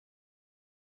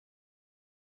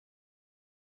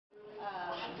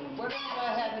We're going to go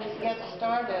ahead and get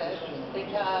started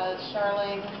because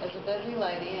Charlene is a busy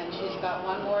lady and she's got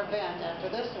one more event after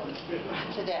this one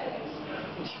today.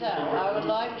 So I would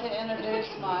like to introduce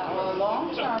my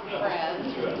long-term friend,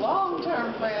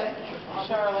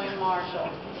 Charlene Marshall.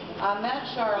 I met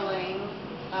Charlene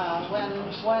when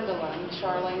Gwendolyn,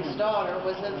 Charlene's daughter,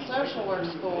 was in social work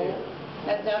school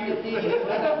at WVU.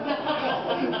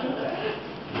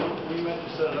 We meant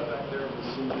to set it up back there with the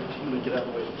seniors. I'm going to get out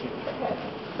of the way.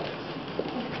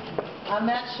 I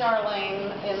met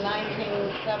Charlene in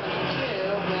 1972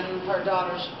 when her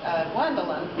daughter,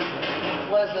 Gwendolyn,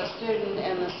 was a student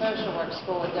in the social work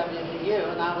school at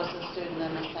WVU, and I was a student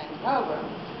in the same program.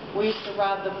 We used to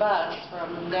ride the bus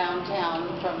from downtown,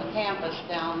 from the campus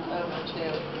down over to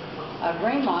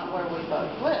Greenmont, where we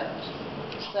both lived.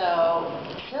 So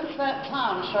since that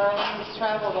time, Charlene's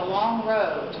traveled a long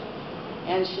road,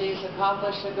 and she's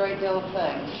accomplished a great deal of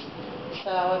things.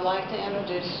 So I'd like to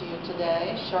introduce to you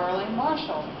today Charlene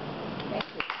Marshall. Thank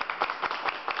you.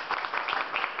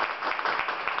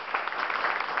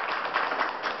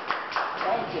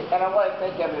 Thank you. And I want to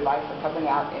thank everybody for coming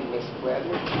out in this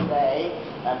weather today.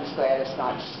 I'm just glad it's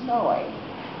not snowing.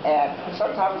 And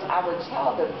sometimes I would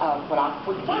tell them, when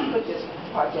we first put this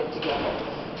project together,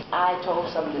 I told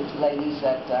some of these ladies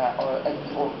that,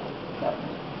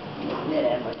 men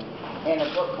and women, in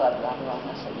a book club that I belong,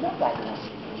 I said, nobody wants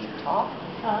to hear you talk.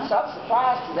 So I'm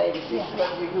surprised today to see some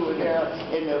of you who were there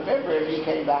in November and you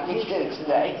came back and did it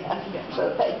today.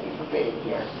 So thank you for being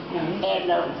here. And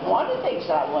one of the things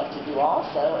that I want to do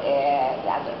also, and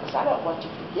because I don't want you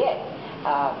to forget,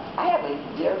 I have a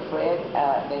dear friend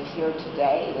that's here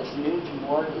today that's new to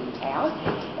Morgantown,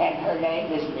 and her name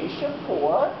is Misha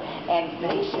Poor, and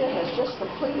Misha has just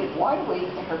completed 1 week,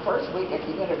 her first week at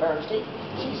the university.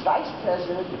 She's Vice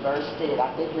President of Diversity, and I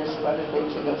think there's some other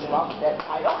things that goes along with that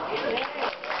title.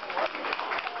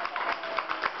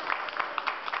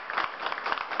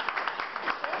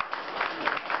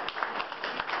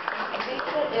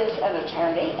 Is an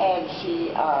attorney, and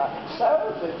she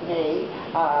served with me.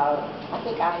 I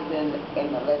think I had been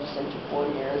in the legislature 4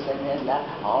 years, and then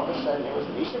all of a sudden there was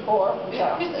Misha Poor from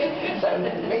Charleston. So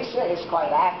Misha is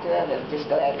quite active, and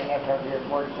just glad to have her here at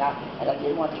Morgantown, and I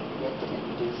didn't want to forget to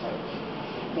introduce her.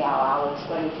 Now I'll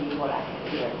explain to you what I have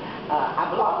here. I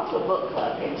belong to a book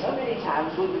club, and so many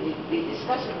times we would be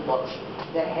discussing books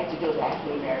that had to do with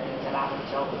African Americans, and I would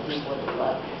tell the people in the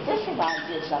club, this reminds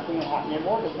me of something that happened in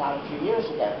Morgantown a few years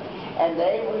ago. And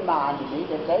they reminded me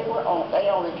that they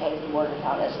only came to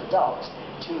Morgantown as adults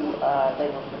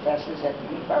they were professors at the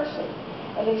university.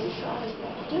 And they said, Charlene, you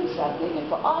have to do something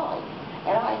for Ollie.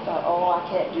 And I thought, oh, I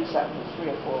can't do something for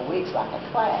 3 or 4 weeks like a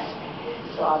class.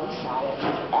 So I decided,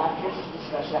 after this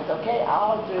discussion, I thought, okay,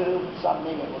 I'll do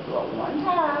something and we'll do it one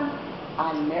time.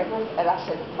 And I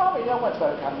said, probably no one's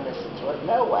going to come and listen to it.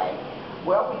 No way.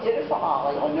 Well, we did it for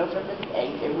Ollie on November the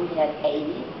 8th, and we had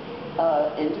 80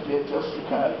 individuals to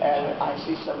come, and I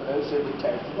see some of those in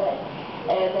return today.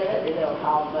 And they let me know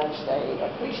how much they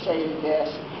appreciated this,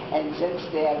 and since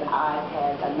then I've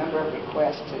had a number of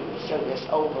requests to show this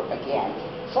over again.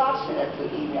 So I sent it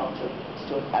through email to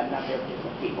a number of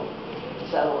different people.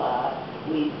 So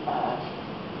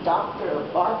Dr.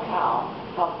 Barkow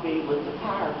helped me with the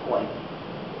PowerPoint.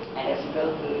 And as you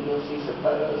go through, you'll see some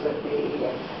photos of me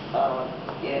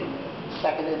in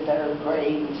 2nd and 3rd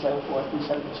grade and so forth, and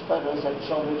some photos of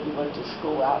children who went to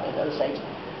school out in Osage.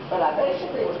 But I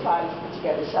basically was trying to put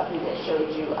together something that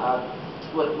showed you,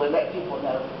 would let people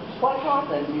know what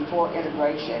happened before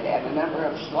integration and the number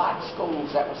of black schools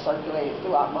that were circulated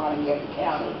throughout Montague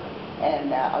County.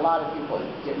 And a lot of people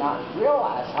did not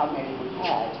realize how many we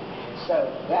had.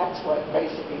 So that's what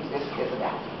basically this is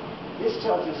about. This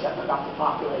tells you something about the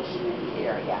population in the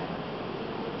area.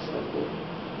 So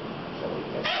we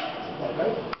just,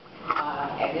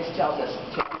 and this tells us,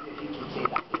 as you can see,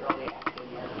 about the early African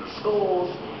American schools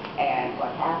and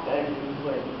what happened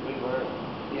when we were,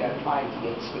 trying to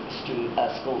get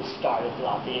schools started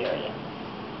throughout the area.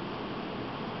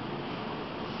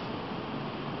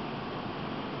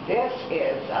 This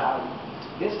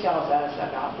tells us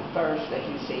about the first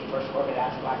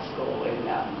organized black school in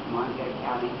Montague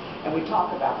County. And we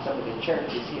talk about some of the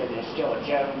churches here. There's still a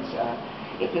Jones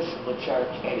Episcopal Church,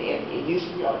 and it used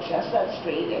to be on Chestnut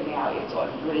Street, and now it's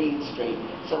on Green Street.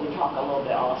 So we talk a little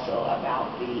bit also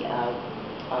about the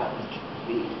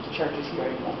churches here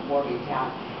in Morgantown.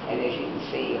 And as you can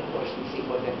see, of course, we see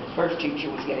where the first teacher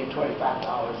was getting $25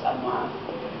 a month.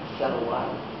 So,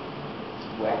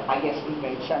 well, I guess we've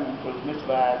made some improvements,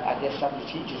 but I guess some of the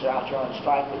teachers are out there on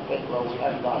strike that think, well, we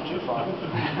haven't gone too far.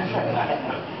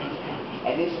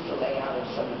 And this is the layout of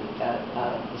some of the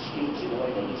streets and the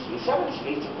way they used to be. Some of the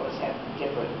streets, of course, have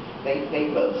different, they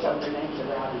moved some of the names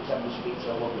around, and some of the streets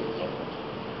are a little bit different.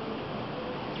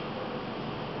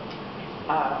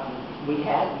 We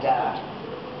had,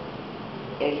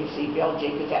 as you see, Bill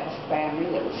Jenkins, that was a family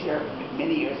that was here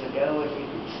many years ago, as you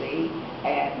can see,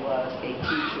 and was a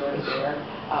teacher there.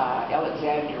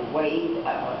 Alexander Wade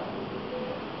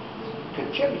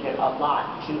contributed a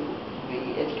lot to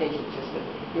the education system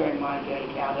here in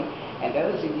Montague County. And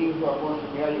those of you who are more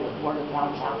familiar with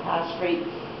Morgantown South High Street,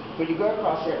 when you go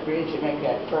across that bridge and make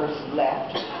that first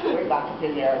left, way back up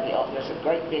in there, there's a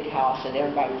great big house, and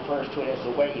everybody refers to it as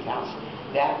the Wade House.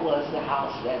 That was the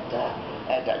house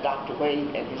that Dr.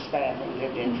 Wade and his family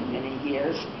lived in for many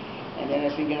years. And then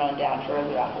as we get on down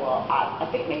further, I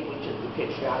think maybe we took the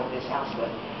picture out of this house,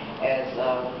 but as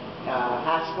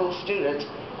high school students,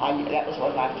 that was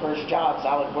one of my first jobs.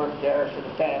 I would work there for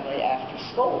the family after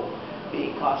school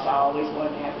because I always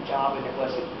wanted to have a job, and there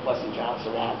wasn't jobs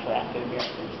around for African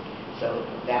Americans. So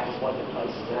that was one of the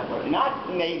places that I worked. Not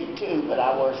Navy too, but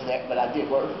I worked there. But I did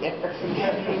work there.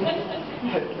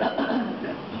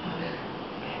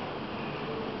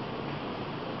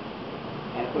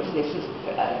 And of course, this is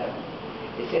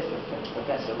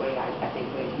Professor Wade. I think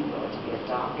when he wanted to be a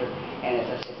doctor, and as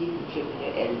I said, he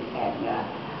contributed and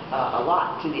a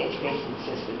lot to the education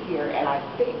system here, and I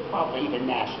think probably even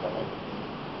nationally.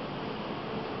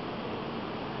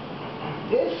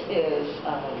 This is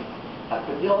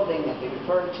the building that they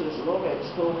refer to as the Little Red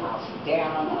Schoolhouse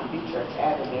down on Beechurch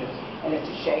Avenue, and it's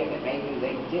a shame that maybe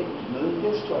they didn't move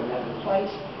this to another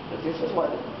place, but this is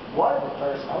one of the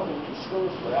first elementary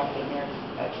schools for African American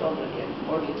children in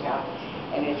Morgantown,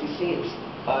 and as you see, it was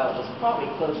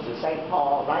probably close to St.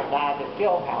 Paul, right by the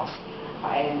field house,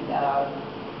 and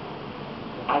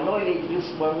I really need to do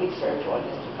some more research on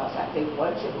this because I think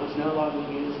once it was no longer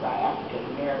used by African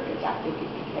Americans, I think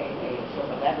it became a sort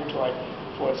of a laboratory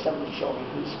for some of the children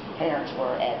whose parents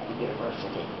were at the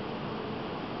university.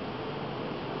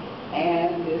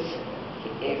 And this, of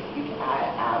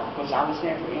course, I was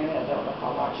never in it. I don't know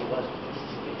how large it was, but this is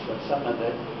a picture of some of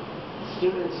the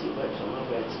students who went to Little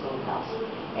Red Schoolhouse.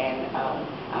 And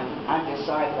I'm just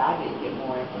sorry that I didn't get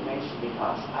more information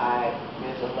because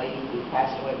there's a lady who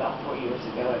passed away about 4 years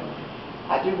ago, and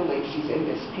I do believe she's in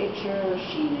this picture.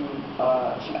 She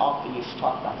often used to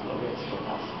talk about the Little Red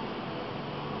Schoolhouse.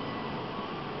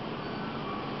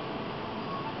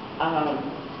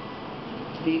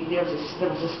 There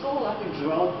was a school up in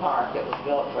Jerome Park that was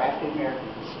built for African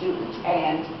American students,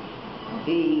 and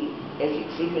as you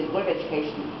can see, the Board of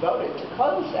Education voted to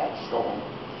close that school.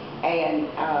 And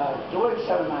during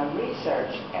some of my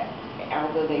research,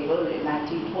 although they voted in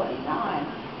 1929,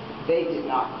 they did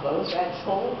not close that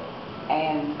school.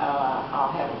 And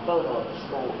I'll have a photo of the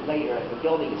school later. The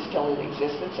building is still in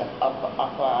existence up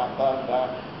above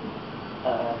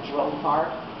Jerome Park.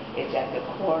 It's at the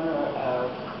corner of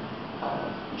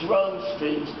Jerome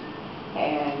Street,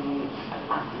 and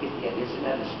I forget, there's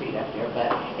another street up there, but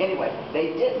anyway,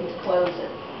 they didn't close it.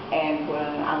 And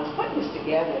when I was putting this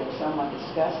together and someone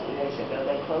discussed it, they said, "Oh,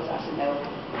 they closed." I said, "No,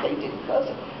 they didn't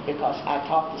close it," because I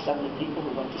talked to some of the people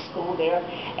who went to school there,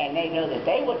 and they know that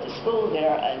they went to school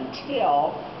there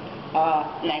until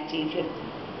 1950.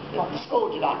 The school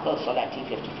did not close until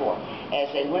 1954. As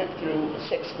they went through the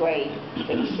 6th grade,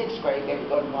 to the 6th grade, they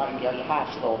would go to Montague High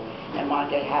School. And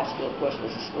Montague High School, of course,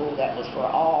 was a school that was for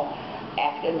all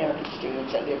African American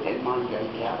students that lived in Montague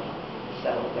County.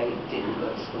 So they didn't go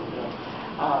to school there.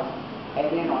 And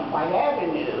then on White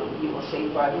Avenue, you will see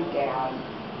further down,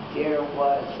 there's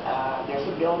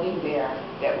a building there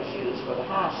that was used for the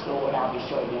high school, and I'll be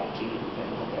showing that to you in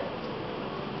a little bit.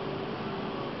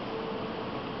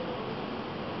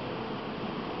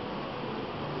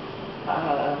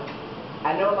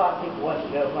 I know a lot of people want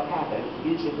to know what happened.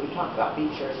 Usually we talk about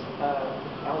Beechurch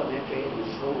Elementary and the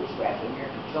schools for African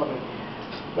American children,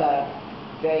 but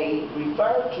they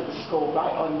refer to the school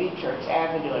right on Beechurch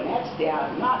Avenue, and that's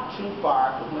down not too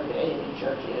far from where the A&E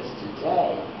Church is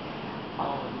today.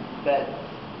 But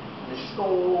the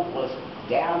school was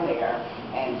down there,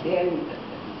 and then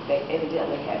they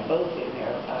evidently had both in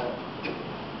their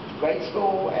grade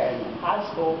school and high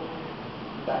school,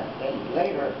 but they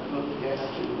later moved this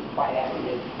to White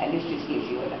Avenue, and this just gives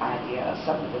you an idea of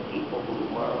some of the people who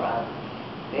were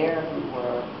there, who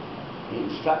were the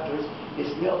instructors.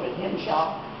 This Mildred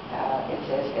Henshaw, it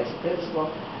says as principal.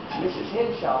 Mrs.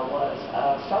 Henshaw was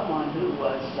someone who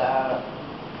was a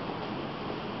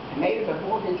native of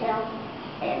Morgantown,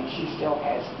 and she still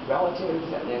has relatives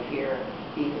that live here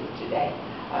even today.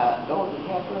 Golden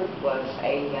Hefford was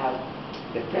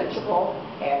the principal,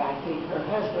 and I think her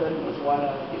husband was one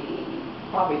of the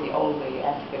probably the only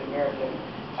African-American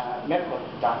medical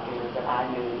doctor that I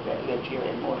knew that lived here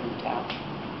in Morgantown.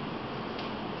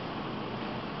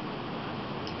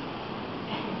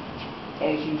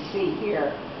 As you see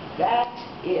here, that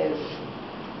is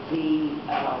the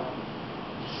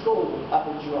school up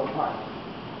in Jerome Park.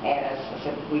 And as I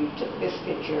said, we took this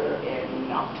picture in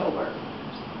October.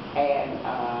 And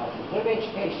the Board of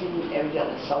Education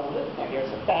evidently sold it, and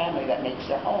there's a family that makes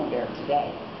their home there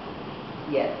today.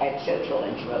 Yet at Central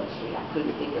and Jerome Street. I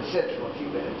couldn't think of Central a few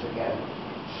minutes ago.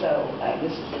 So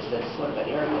this is just a sort of an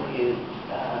aerial view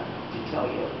to tell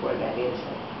you where that is.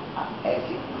 As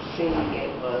you can see,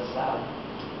 it was a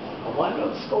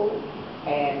one-room school,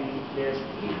 and there's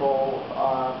people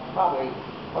probably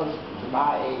close to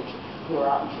my age who are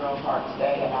out in Jerome Park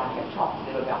today, and I have talked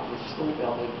to them about this school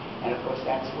building. And of course,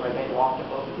 that's where they walked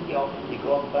up over the hill. You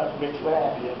go up above Ridgewood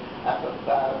Avenue, up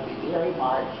above the Dairy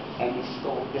Mart, and this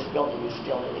building is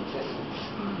still in existence.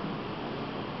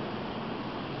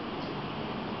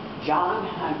 John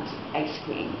Hunt Ice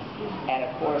Cream, and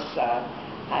of course,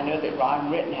 I know that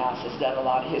Ron Rittenhouse has done a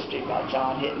lot of history about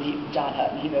John Hunt. He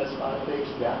knows a lot of things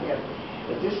about him.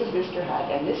 But this is Mr.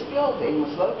 Hunt, and this building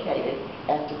was located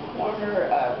at the corner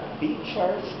of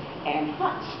Beechurst and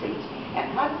Hunt Street.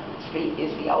 And Hunt Street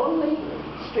is the only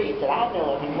street that I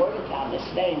know of in Morgantown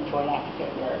that's named for an African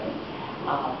American.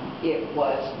 It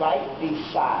was right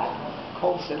beside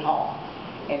Colson Hall.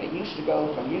 And it used to go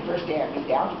from University Avenue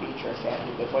down to Beechurst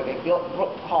Avenue before they built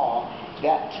Brook Hall.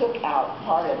 That took out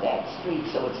part of that street,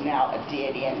 so it's now a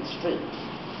dead-end street.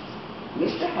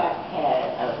 Mr. Hunt had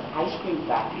an ice cream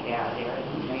factory down there, and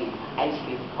he made ice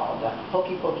cream called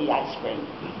Hokey Pokey Ice Cream.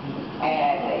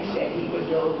 And they said he would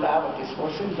go around with his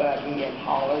horse and buggy and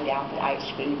holler down the ice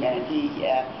cream, and he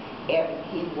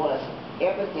was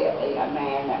evidently a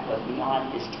man that was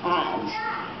beyond his times.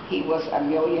 He was a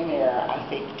millionaire, I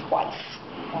think, twice.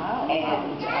 Wow.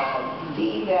 And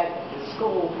he let the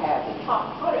school have the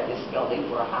top part of this building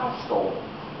for a high school,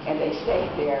 and they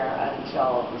stayed there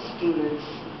until the students,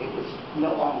 it was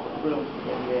no longer room for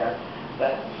him there.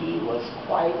 But he was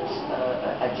quite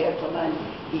a gentleman.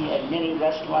 He had many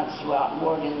restaurants throughout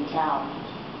Morgantown,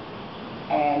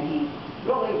 and he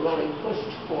really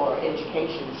pushed for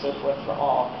education and so forth for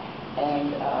all.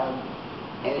 And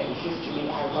it was just to me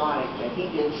ironic that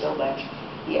he did so much.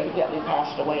 He evidently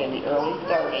passed away in the early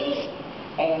 30s,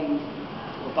 and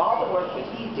with all the work that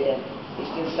he did,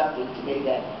 it's just something to me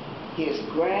that his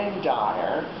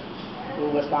granddaughter,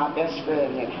 who was my best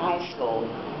friend in high school,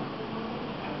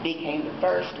 became the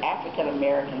first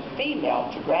African-American female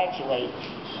to graduate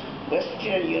West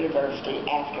Virginia University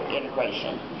after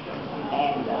integration.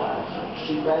 And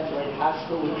she graduated high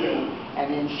school with me,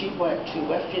 and then she went to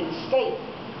West Virginia State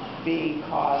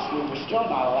because we were still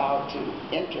not allowed to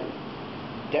enter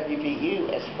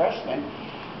WVU as a freshman,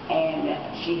 and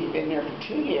she had been there for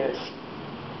 2 years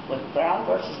with Brown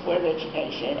versus Board of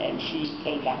Education, and she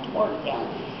came back to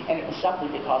Morgantown. And it was something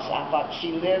because I thought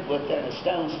she lived within a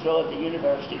stone's throw of the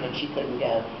university, but she couldn't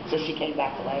go. So she came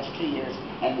back the last 2 years,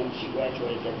 and then she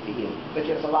graduated at WVU. But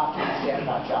there's a lot to be said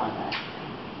about John Hunt.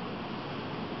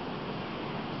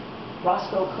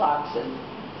 Roscoe Clarkson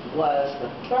was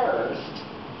the first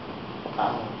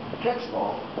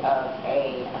principal of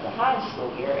the high school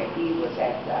here, and he was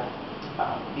at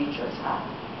Beechurst High.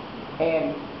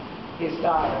 And his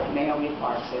daughter, Naomi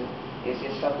Clarkson, is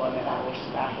just someone that I wish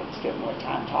that I had spent more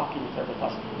time talking with her,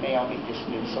 because Naomi just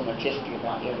knew so much history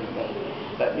about everything.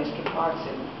 But Mr.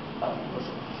 Clarkson was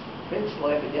a principal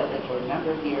evidently for a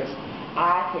number of years.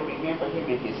 I can remember him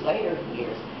in his later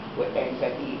years, but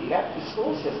he left the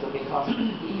school system because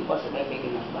he wasn't making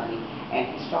enough money, and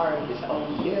he started his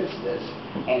own business,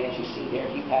 and as you see there,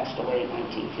 he passed away in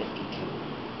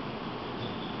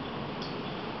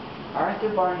 1952. Arthur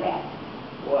Barnett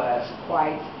was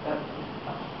quite a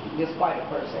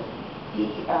person.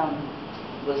 He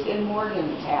was in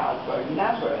Morgantown for a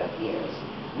number of years.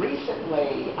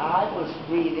 Recently, I was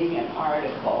reading an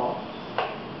article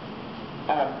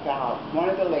about one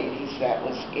of the ladies that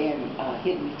was in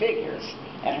Hidden Figures,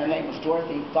 and her name was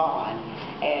Dorothy Vaughn.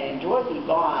 And Dorothy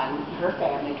Vaughn, her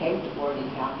family came to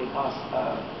Morgantown because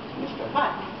Mr.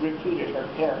 Hunt recruited her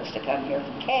parents to come here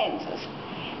from Kansas.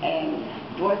 And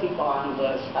Dorothy Vaughn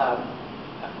was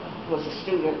a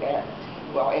student at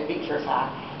Beechurst High,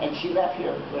 and she left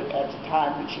here at the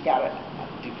time when she got a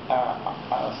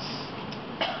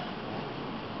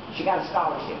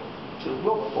scholarship to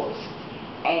Wilberforce.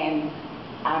 And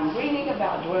I'm reading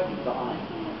about Dorothy Vaughn,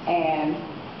 and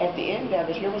at the end of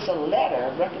it, here was a letter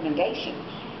of recommendation.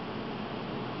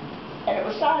 And it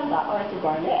was signed by Arthur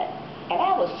Barnett, and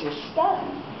I was just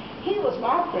stunned. He was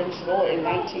my principal in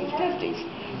 1950s.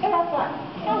 And I thought,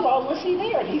 how long was he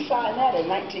there? And he signed that in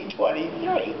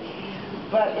 1923.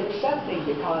 But it's something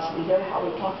because we know how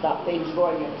we talk about things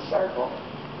going in a circle.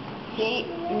 He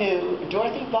knew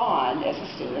Dorothy Vaughn as a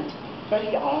student, but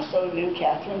he also knew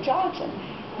Catherine Johnson,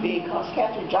 because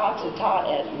Catherine Johnson taught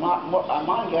at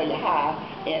Monongalia High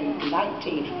in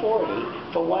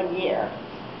 1940 for 1 year.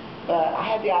 But I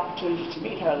had the opportunity to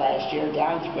meet her last year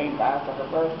down in Greenbrier for her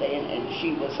birthday, and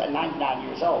she was 99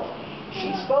 years old.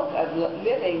 She spoke of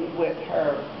living with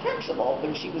her principal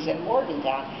when she was in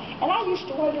Morgantown, and I used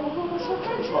to wonder, well, who was her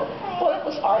principal? Well, it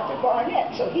was Arthur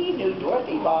Barnett, so he knew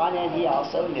Dorothy Vaughn, and he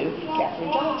also knew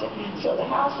Catherine Johnson. So the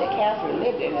house that Catherine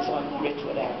lived in is on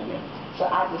Richwood Avenue.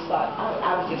 So I just thought,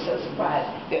 I was just so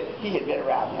surprised that he had been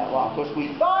around that long. Of course,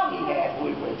 we thought he had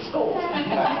when we were in school.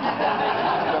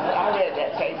 I read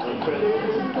that paper and proved it.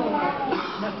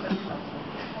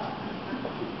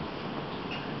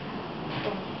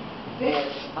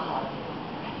 This,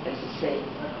 as you say,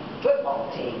 football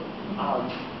team,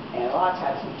 and a lot of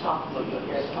times we talk, you'll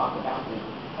hear us talk about the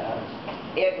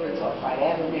Edwards on Wright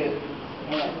Avenue,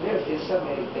 and there's just so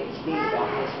many things neat about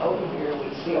this. Over here we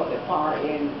see on the far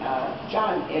end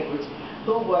John Edwards,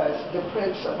 who was the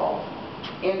principal.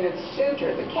 In the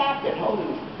center, the captain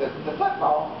holding the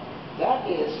football, that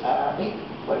is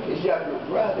one of his younger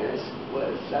brothers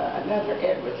was another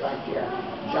Edwards right there.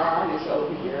 John is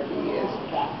over here, he is the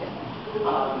captain.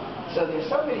 So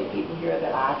there's so many people here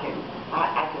that I can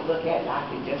look at and I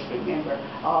can just remember.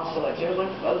 Also, a gentleman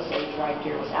from Osage right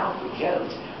here was Alfred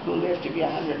Jones, who lived to be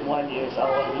 101 years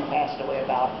old, and he passed away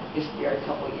about just a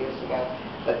couple of years ago.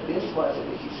 But this was,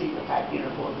 as you see, the type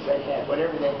uniforms they had,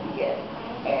 whatever they could get.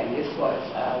 And this was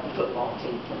the football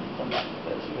team from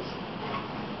those years.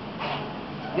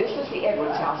 This is the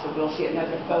Edwards house, and we'll see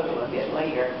another photo of it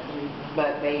later.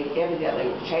 But they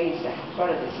evidently changed the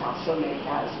front of this house so many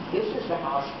times. This is the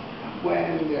house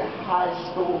when the high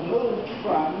school moved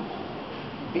from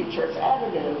Beechurch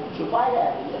Avenue to White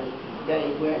Avenue.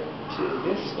 They went to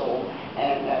this school,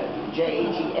 and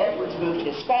J.E.G. Edwards moved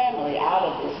his family out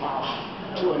of this house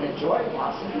to an adjoining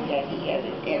house that he had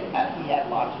a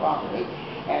lot of property,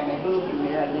 and they moved him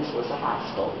there, and this was a high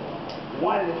school.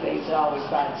 One of the things I always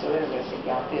find so interesting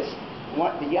about this,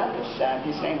 the youngest son,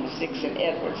 his name was Dixon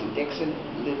Edwards, and Dixon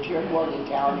lived here in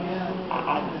Morgantown.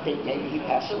 I think maybe he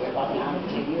passed away about 9 or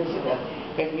 10 years ago.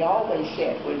 But he always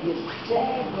said when his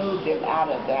dad moved him out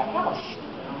of that house,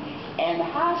 and the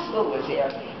high school was there,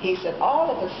 he said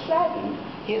all of a sudden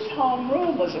his home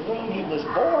room was a room he was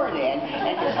born in,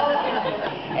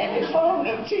 and his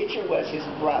homeroom teacher was his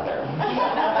brother.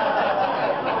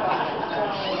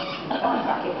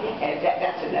 And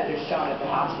that's another shot at the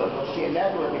hospital. We'll see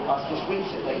another one because just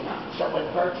recently someone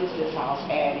purchased this house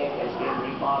and it has been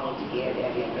remodeled again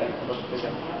and it looks good.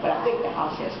 But I think the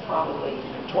house has probably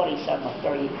 20-some or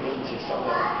 30 rooms or so.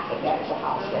 But that is a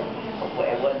house that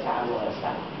at one time was.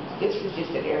 This is just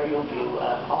an aerial view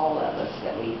of all of us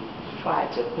that we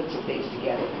tried to put some things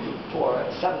together for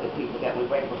some of the people that we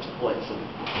were able to point some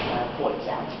points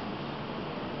out.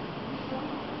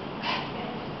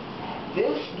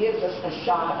 This gives us a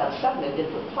shot of some of the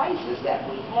different places that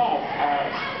we had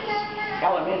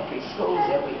elementary schools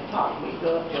that we taught. We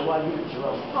go up to one here in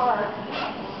Jerome Park,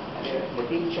 there's the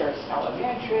Beechurch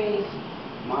Elementary,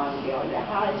 Monongalia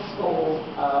High School.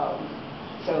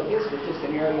 So this was just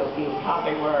an aerial view of how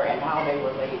they were and how they were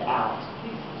laid out.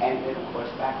 And then, of course,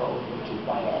 back over to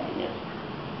White Avenue.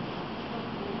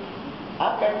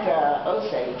 Up at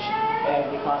Osage, and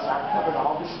because I covered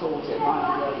all the schools in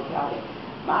Monongalia County,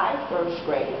 my first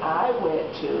grade, I went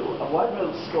to a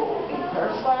one-room school in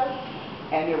Kersler,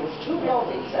 and there was 2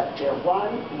 buildings up there.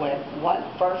 One went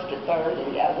first to third, and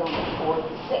the other one was fourth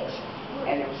to sixth.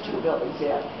 And there was 2 buildings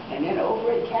there. And then over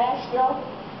in Cassville,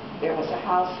 there was a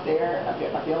house there,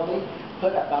 a building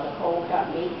put up by the coal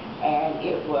company, and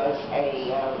it was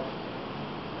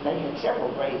they had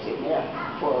several grades in there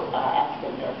for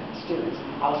African-American students.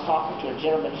 I was talking to a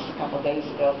gentleman just a couple of days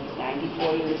ago. He's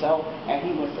 94 years old, and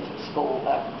he went to school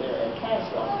up there in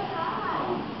Cassville.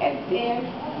 And then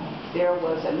there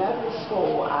was another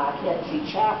school, I can't see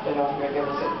Chaplin on here. There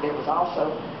was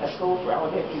also a school for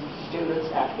elementary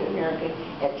students, African-American,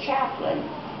 at Chaplin,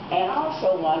 and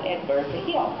also one at Bertha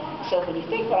Hill. So when you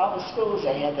think about all the schools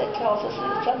they had, that tells us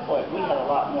that at some point we had a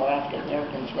lot more African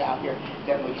Americans around here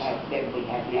than we have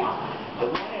now.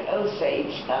 The one at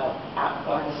Osage, like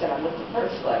I said, I went to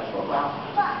first class for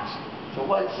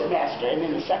one semester, and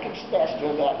in the second semester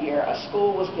of that year, a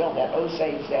school was built at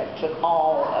Osage that took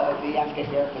all of the African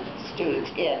American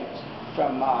students in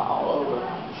from all over.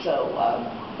 So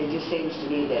it just seems to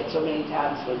me that so many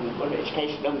times when the Board of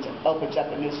Education opens up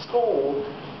a new school,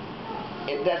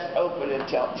 it doesn't open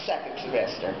until the second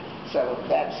semester. So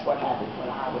that's what happened when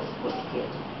I was a kid.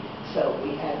 So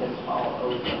we had them all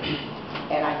over.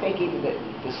 And I think even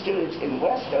the students in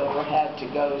Westover had to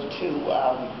go to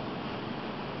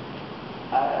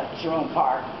Jerome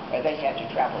Park, or they had to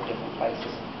travel different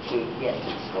places to get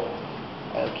to school.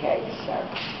 Okay, so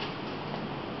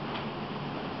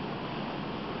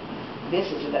this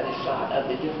is another shot of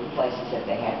the different places that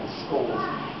they had the schools.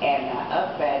 And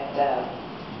up at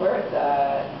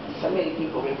Bertha, so many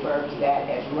people refer to that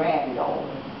as Randall.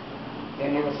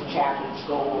 Then there was a chaplain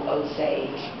school,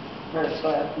 Osage, First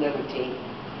Liberty,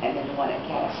 and then the one at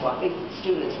Castle. I think the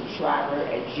students from Shriver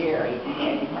and Jerry,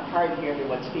 and you hardly hear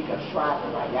everyone speak of Shriver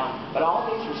right now, but all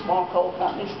these were small coal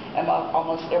companies, and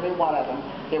almost every one of them,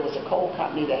 there was a coal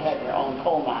company that had their own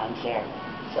coal mines there.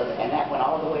 So, and that went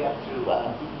all the way up through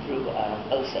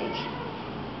Osage.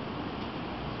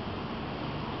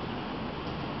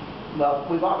 Well,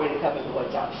 we've already covered the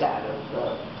ones outside of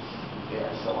there,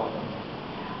 so on.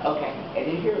 Okay, and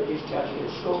then here it just tells you the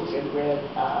schools in red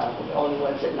were the only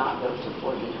ones that not go to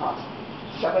 4D costs.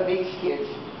 Some of these kids,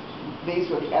 these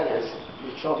were the others,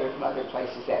 the children from other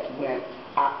places that went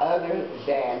other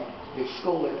than the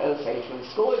school in Osage. When the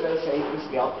school in Osage was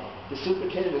built, the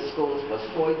superintendent of schools was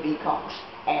Floyd B. Cox,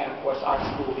 and of course our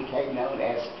school became known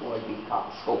as Floyd B.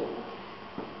 Cox School.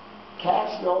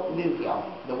 Cassville, New Hill,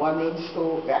 the one-room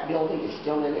school, that building is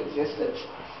still in existence.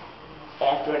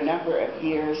 After a number of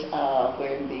years,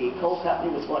 when the coal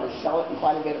company was going to sell it and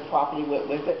quite a bit of property went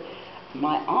with it,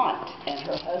 my aunt and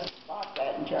her husband bought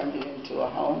that and turned it into a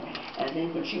home. And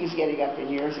then when she was getting up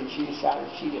in years and she decided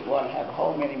she didn't want to have a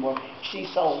home anymore, she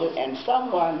sold it, and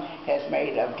someone has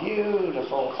made a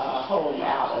beautiful home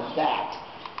out of that.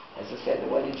 As I said, the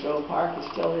one in Jerome Park is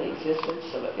still in existence,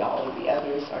 so that all of the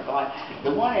others are gone.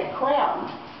 The one at Crown,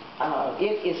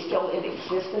 it is still in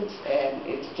existence, and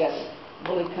it's just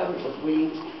really covered with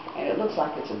weeds, and it looks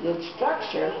like it's a good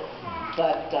structure,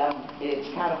 but it's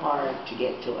kind of hard to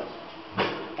get to it.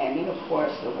 And then, of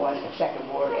course, the one at Second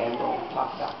Ward, and we'll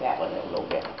talk about that one in a little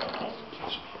bit, okay?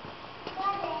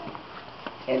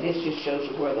 And this just shows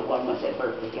you where the one was at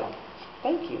Berkeley Hill.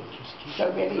 Thank you.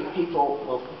 So many people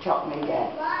will tell me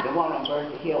that the one on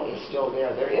Berkeley Hill is still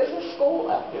there. There is a school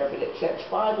up there, but it sits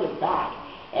farther back,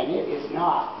 and it is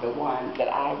not the one that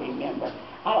I remember.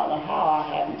 I don't know how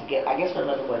I happened to get, I guess my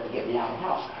mother wanted to get me out of the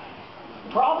house.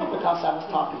 Probably because I was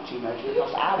talking too much,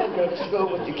 because I would go to school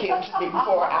with the kids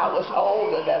before I was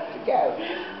old enough to go.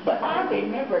 But I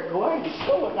remember going to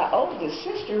school with my oldest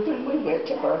sister when we went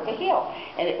to Bertha Hill.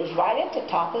 And it was right at the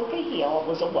top of the hill. It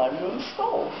was a one-room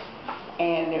school.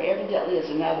 And there evidently is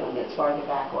another one that's farther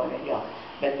back on the hill.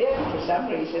 But then, for some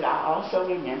reason, I also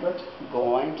remember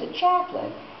going to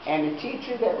Chaplain. And the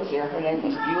teacher that was there, her name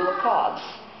was Beulah Cobbs.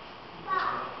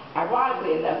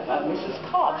 Ironically enough, Mrs.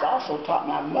 Cobbs also taught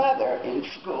my mother in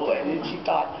school, and then she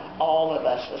taught all of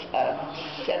us,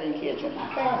 7 kids in my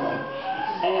family.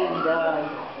 And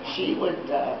she would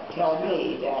tell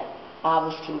me that I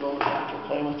was too little to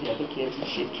play with the other kids, and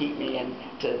she'd keep me in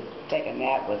to take a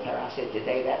nap with her. I said,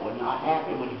 today that would not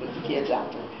happen when you put the kids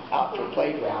out to a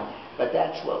playground. But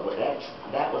that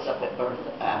was up at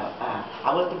Bertha.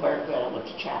 I went to Bertha, and I went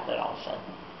to Chaplain also.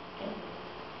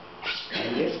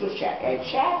 And this was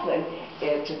Chaplain.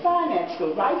 It's a finance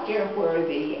school right there where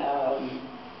the,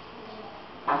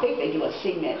 I think they do a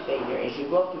cement thing there as you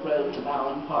go up the road to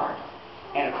Bowling Park.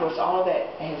 And of course all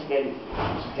that has been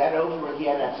done over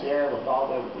again up there with all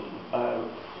the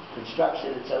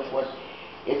construction and so forth.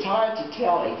 It's hard to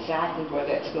tell exactly where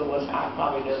that school was. I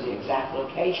probably know the exact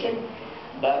location,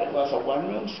 but it was a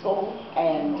one-room school.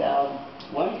 And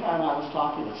one time I was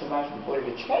talking with somebody from the Board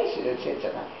of Education and said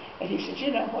something. And he said, you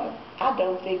know what, I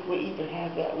don't think we even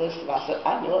have that listed. I said,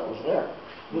 I knew it was there.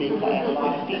 And a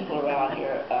lot of people around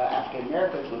here, African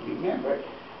Americans, would remember it,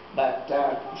 but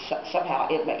somehow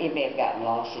it may have gotten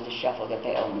lost in the shuffle that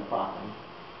they own the property.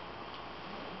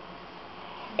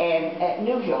 And at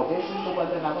New Hill, this is the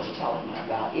one that I was telling you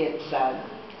about. It's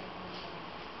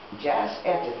just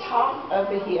at the top of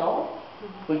the hill,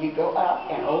 when you go up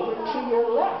and over to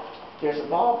your left. There's a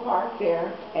ballpark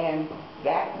there, and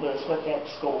that was what that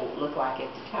school looked like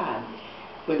at the time.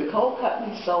 When the coal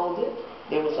company sold it,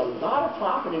 there was a lot of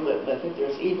property with it.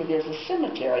 There's a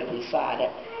cemetery beside it,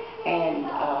 and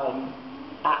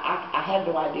I had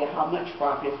no idea how much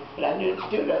property, but I do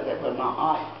know that when my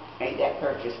aunt made that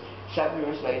purchase, 7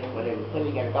 years later, when they were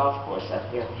putting a golf course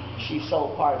up there, she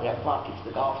sold part of that property to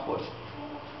the golf course.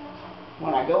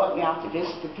 When I go up now to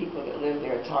visit the people that live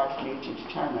there, it's hard for me to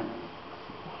determine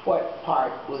what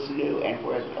part was new and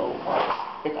where the old part was,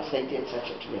 because they did such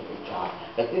a terrific job.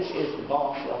 But this is the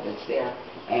ball field that's there,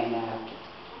 and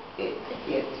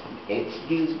it's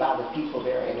used by the people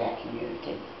there in that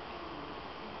community.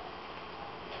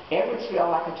 Edwardsville,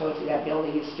 like I told you, that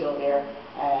building is still there,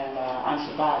 and I'm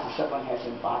surprised that someone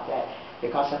hasn't bought that,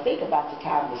 because I think about the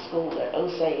time the school at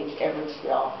Osage,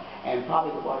 Edwardsville, and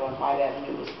probably the one on White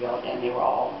Avenue was built, and they were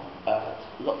all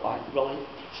looked like really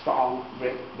strong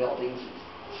brick buildings.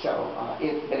 So,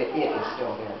 but it is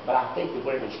still there. But I think the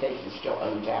Board of Education still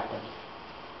owns that one.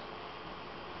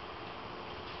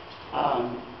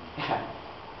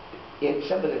 In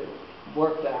some of the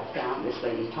work that I found, this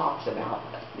lady talks about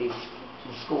the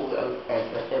school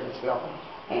at Edwardsville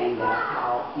and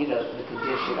how, you know, the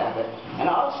condition of it. And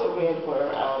I also read where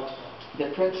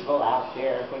the principal out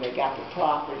there, when they got the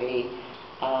property,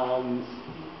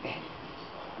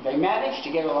 they managed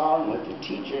to get along with the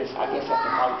teachers, I guess, at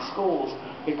the high schools,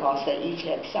 because they each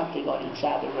had something on each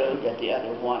side of the road that the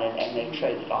other wanted, and they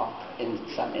traded off in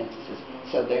some instances.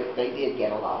 So they did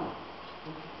get along.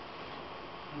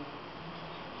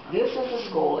 This is a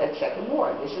school at Second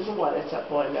Ward. This is the one that's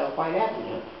up on White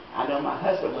Avenue. I know my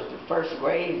husband went to first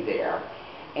grade there,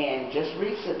 and just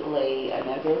recently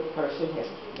another person has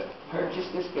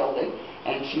purchased this building,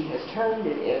 and she has turned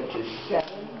it into 7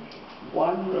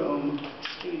 one-room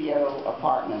studio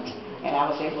apartments. And I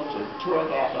was able to tour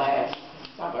that last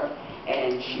summer,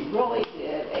 and she really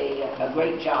did a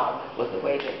great job with the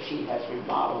way that she has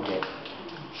remodeled it.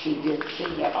 She did see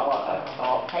that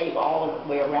all paved all the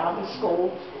way around the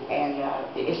school, and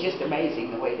it's just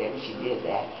amazing the way that she did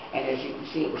that. And as you can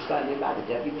see, it was funded by the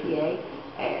WPA,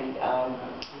 and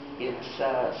it's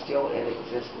still in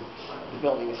existence. The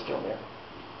building is still there.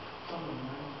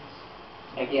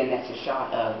 Again, that's a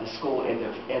shot of the school in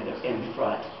the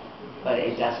front, but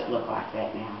it doesn't look like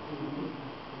that now.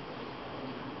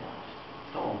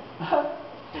 Oh.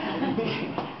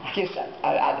 I guess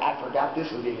I forgot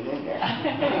this was even in there.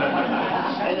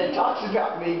 And it talks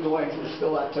about me going to the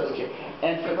school I told you.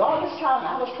 And for the longest time,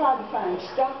 I was trying to find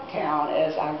Stucktown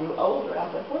as I grew older. I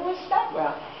thought, where was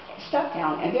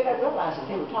Stucktown? And then I realized that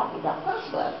they were talking about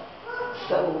Puslet.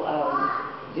 So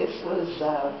this was,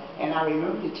 and I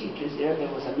remember the teachers there.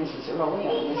 There was a Mrs. Early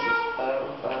and a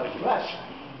Mrs. Rush.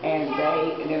 And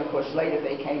then of course later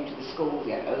they came to the school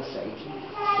in Osage.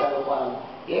 So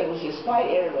it was just quite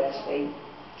interesting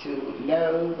to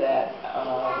know that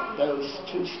those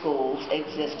 2 schools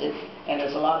existed, and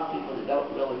there's a lot of people that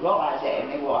don't really realize that, and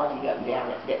they will argue up and down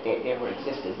that they never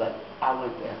existed, but I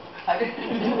went there.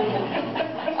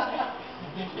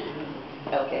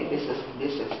 Okay, this is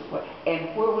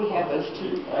and where we have those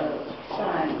 2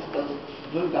 signs, those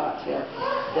blue dots there,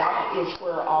 that is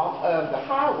where off of the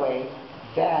highway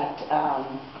that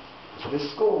the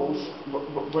schools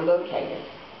were located.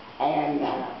 And I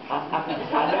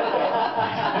know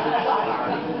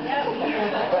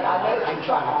that, but I know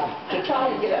to try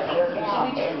to get up there now,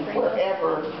 and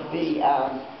wherever the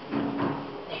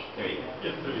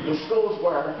schools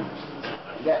were,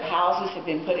 that houses have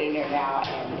been put in there now,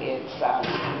 and it's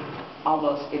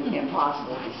almost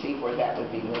impossible to see where that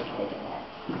would be located at.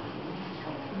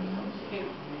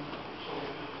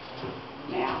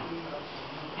 Now,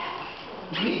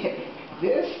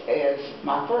 this is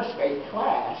my first grade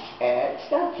class at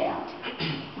Stucktown.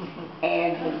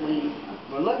 And when we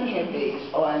were looking at these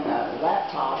on a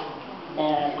laptop,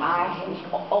 and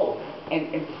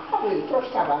and probably the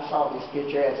first time I saw this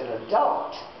picture as an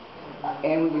adult,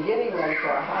 and we were getting ready for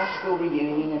a high school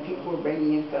reunion, and people were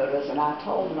bringing in photos, and I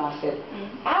told them, I said,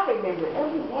 I remember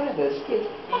every one of those kids.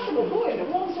 I said, well, boy,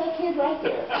 what was that kid right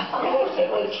there? And they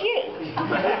said, well, it's you.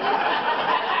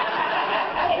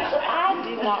 And so I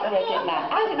did not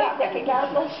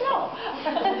recognize myself.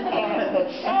 But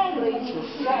sadly to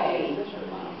say,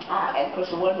 and of course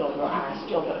the one little girl, I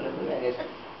still don't know who that is.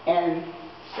 And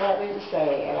sadly to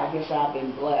say, and I guess I've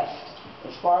been blessed,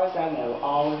 as far as I know,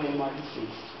 all of them are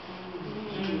deceased.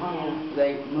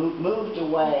 They moved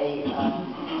away,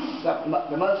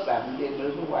 the most of them did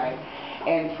move away,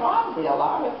 and probably a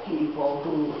lot of people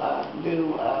who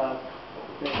knew,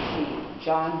 let's see,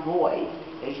 John Boyd.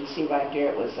 As you see right there,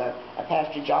 it was a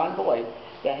Pastor John Boyd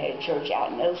that had church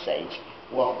out in Osage.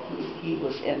 Well, he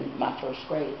was in my first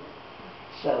grade.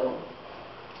 So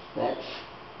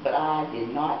but I did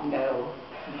not know.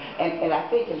 And I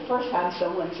think the first time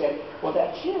someone said, well,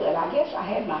 that's you. And I guess I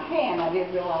had my hand. I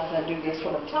didn't realize I do this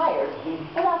when I'm tired.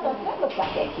 And I thought, that looks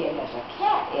like that kid has a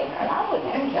cat in her. And I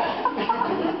wouldn't have a cat.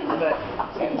 But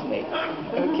that was me.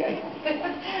 Okay.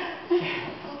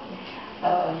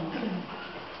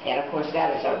 And of course,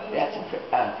 that's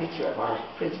a picture of our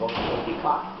principal,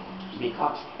 Clark.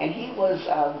 because, and he was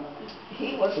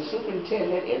a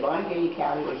superintendent in Montague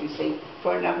County, as you see,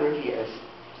 for a number of years.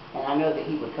 And I know that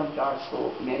he would come to our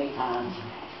school many times.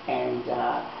 And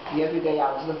the other day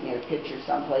I was looking at a picture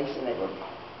someplace, and they were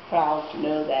proud to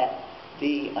know that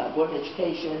the Board of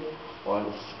Education or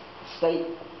the state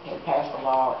had passed a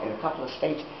law in a couple of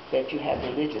states that you have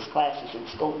religious classes in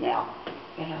school now.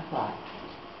 And I thought,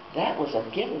 that was a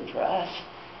given for us.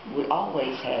 We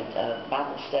always had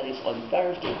Bible studies on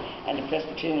Thursday, and the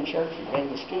Presbyterian Church would bring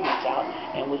the students out,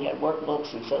 and we had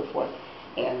workbooks and so forth.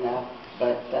 And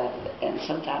and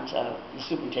sometimes the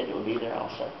superintendent would be there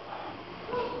also.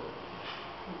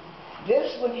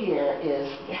 This one here is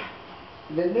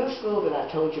the new school that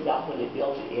I told you about when they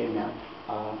built it in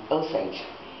Osage.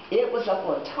 It was up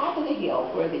on top of the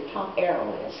hill where the top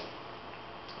arrow is.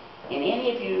 And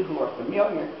any of you who are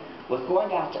familiar with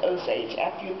going out to Osage,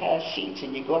 after you pass Sheets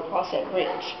and you go across that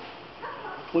bridge,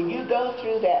 when you go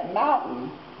through that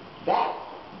mountain, the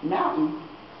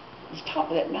top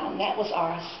of that mountain, that was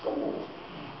our school.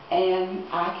 And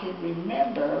I can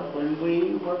remember when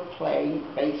we were playing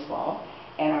baseball,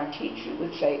 and our teacher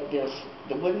would say, there's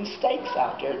the wooden stakes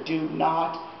out there, do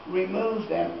not remove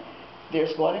them.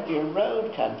 There's going to be a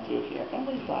road come through here. And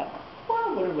we thought,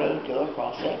 why would a road go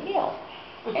across that hill?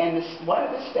 And one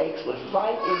of the stakes was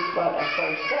right in front of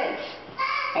first base.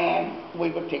 And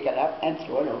we would pick it up and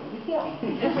throw it over the hill.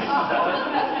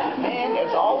 And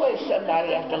there's always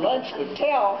somebody after lunch would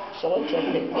tell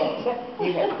so-and-so picked that up.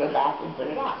 You had to go back and put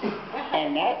it out.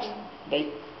 And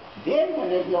then when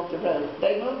they built the road,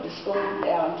 they moved the school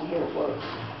down to here for us.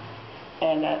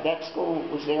 And that school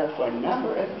was there for a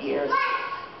number of years,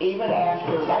 even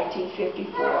after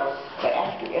 1954, but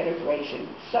after integration,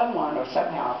 someone or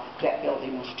somehow that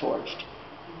building was torched.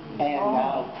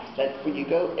 And but when you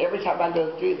go, every time I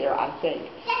go through there, I think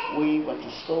we went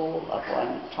to school up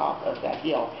on top of that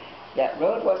hill. That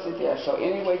road wasn't there, so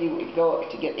anywhere you would go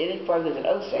to get any further than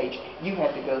Osage, you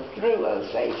had to go through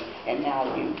Osage, and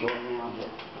now you go around it.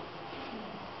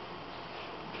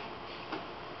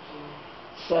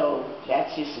 So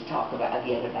that's just to talk about,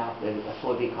 again, about the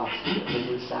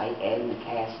new site and the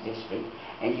past district.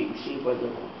 And you can see where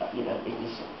the,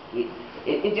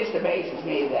 it just amazes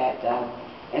me that,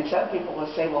 and some people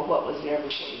will say, well, what was there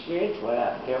before the bridge went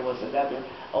up? There was another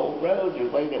old road, a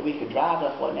way that we could drive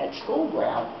up on that school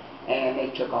ground, and they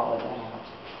took all of that out.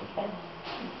 Okay?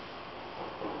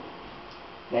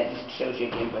 That just shows you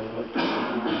again where the road comes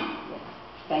from.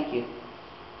 Thank you.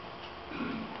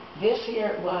 This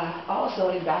here, also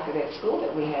in back of that school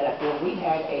that we had up there, we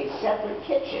had a separate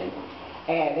kitchen,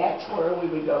 and that's where we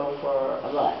would go for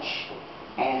lunch.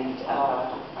 And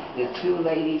the two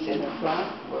ladies in the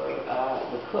front were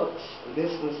the cooks.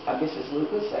 This was Mrs.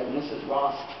 Lucas and Mrs.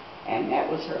 Ross, and that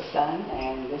was her son,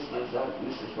 and this was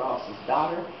Mrs. Ross's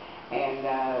daughter. And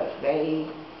they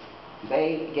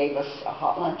gave us a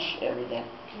hot lunch every day.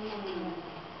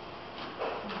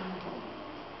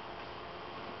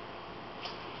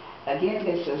 Again,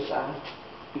 this is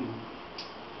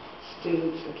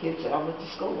students, the kids that I went to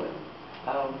school with.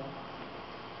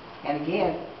 And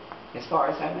again, as far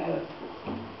as I know,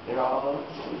 they're all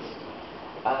deceased.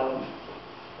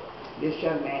 This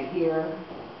young man here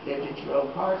lived in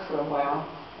Jerome Park for a while,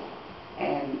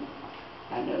 and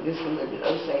I know this one lived in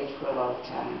Osage for a long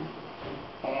time,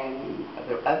 and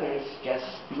the others just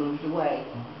moved away,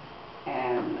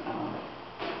 and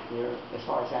they're, as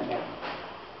far as I know,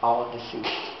 all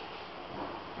deceased.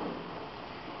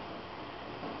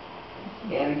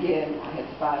 And again, I had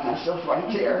to find myself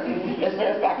right there. As a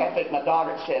matter of fact, I think my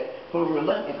daughter said, when we were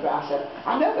looking at her, I said,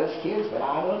 I know those kids, but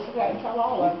I don't think I can tell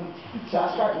all of them. So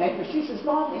I started naming her. She says,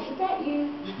 Mom, is that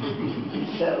you?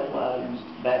 So,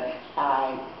 but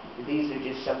these are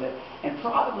just some of the, and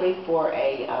probably for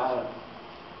a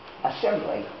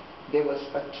assembly, there was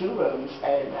 2 rooms,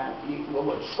 and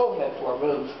the school had 4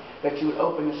 rooms, but you would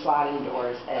open the sliding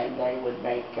doors, and they would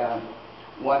make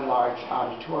one large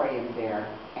auditorium there,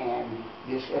 and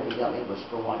this evidently was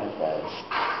for one of those.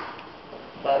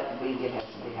 But we did have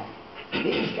something happen.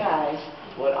 These guys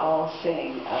would all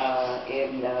sing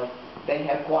they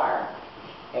had choir,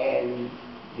 and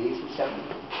these were some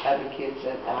other kids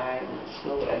that I went to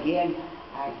school with. Again,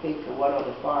 I think the one on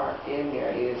the far end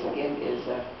there is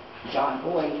John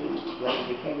Boyd, who later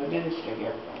became a minister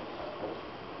here.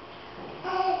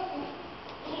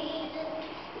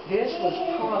 This was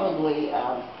probably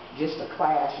just a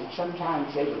class, and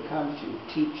sometimes they would come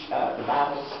to teach the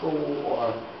Bible school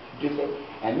or do things.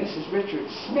 And Mrs. Richard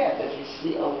Smith, as you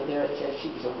see over there, it says she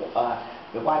was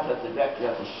the wife of the director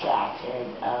of the shack,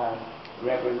 and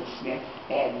Reverend Smith.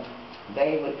 And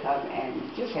they would come and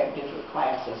just have different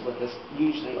classes with us,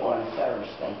 usually on a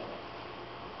Thursday.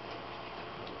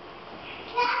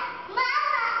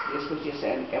 This was just,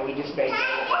 and we just made note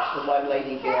of that. The one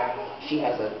lady there, she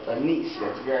has a niece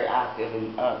that's very active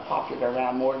and popular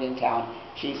around Morgantown.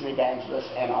 She's an evangelist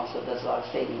and also does a lot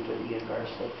of saving for the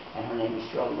university. And her name is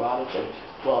Charlene Marshall.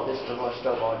 Well, this divorce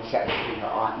Stovall just happened to be her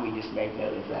aunt, and we just made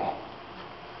note of that.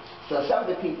 So some of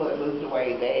the people that moved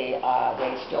away, they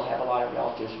still have a lot of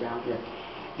relatives around here.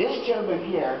 This gentleman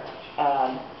here,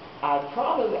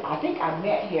 I think I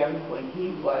met him when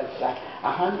he was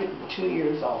 102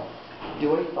 years old.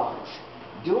 Dewey Fox.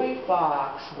 Dewey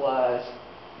Fox was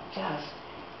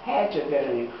had to have been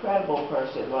an incredible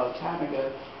person a long time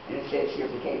ago, and it says here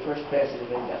became first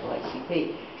president of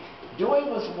NAACP. Dewey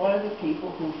was one of the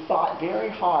people who fought very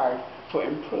hard for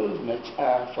improvement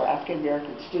for African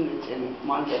American students in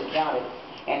Monroe County,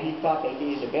 and he thought they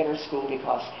needed a better school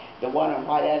because the one on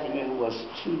White Avenue was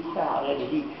too crowded, and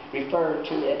he referred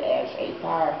to it as a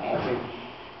fire hazard.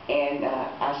 And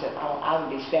I said, oh, I would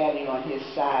be standing on his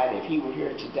side if he were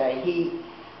here today.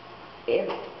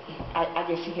 I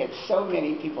guess he had so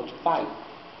many people to fight.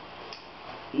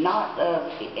 Not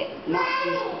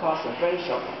just because of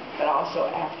racial, but also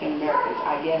African Americans.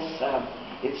 I guess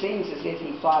it seems as if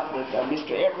he fought with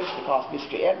Mr. Edwards because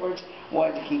Mr. Edwards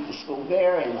wanted to keep the school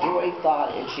there, and Dewey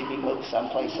thought it should be moved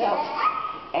someplace else.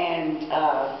 And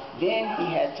then he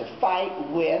had to fight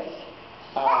with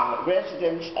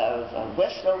residents of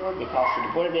Westover because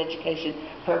the Board of Education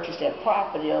purchased that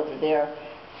property over there.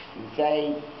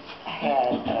 They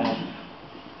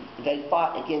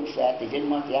fought against that. They didn't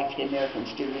want the African American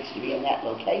students to be in that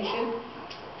location.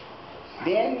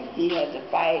 Then he had to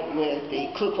fight with the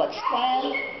Ku Klux Klan,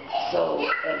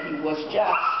 and he was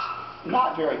just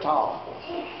not very tall,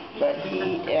 but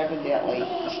he evidently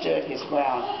stood his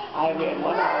ground. I read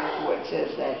one article where it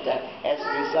says that as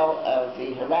a result of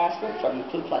the harassment from the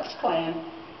Ku Klux Klan,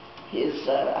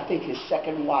 I think his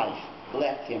second wife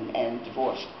left him and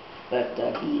divorced, but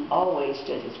he always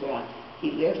stood his ground.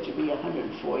 He lived to be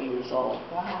 104 years old,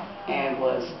 and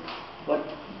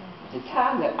the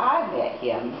time that I met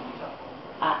him,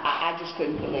 I just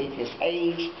couldn't believe his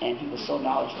age, and he was so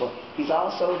knowledgeable. He's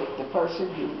also the person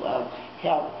who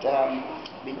helped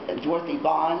Dorothy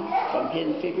Bond from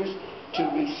Hidden Figures to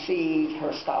receive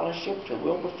her scholarship to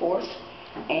Wilberforce,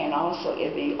 and also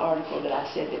in the article that I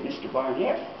said that Mr.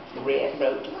 Barnett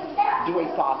wrote, Dewey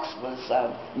Fox was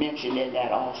mentioned in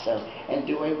that also. And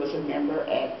Dewey was a member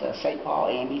at St. Paul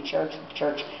AME Church. The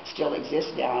church still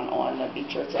exists down on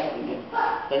Beechurch Avenue.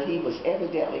 But he was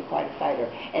evidently quite a fighter.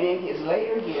 And in his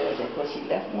later years, of course, he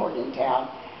left Morgantown.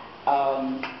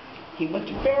 He went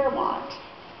to Fairmont.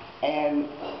 And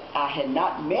I had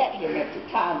not met him at the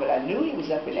time, but I knew he was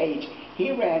up in age.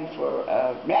 He ran for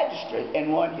magistrate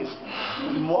and won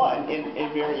in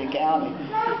Marion County.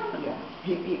 Yeah.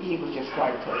 He was just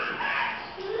quite a person.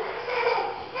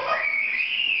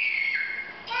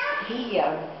 He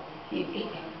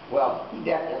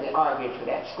definitely argued for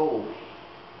that school.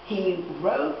 He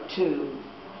wrote to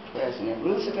President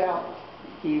Roosevelt.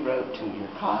 He wrote to your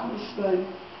congressman.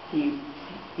 He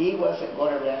wasn't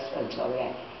going to rest until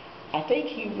that. I think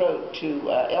he wrote to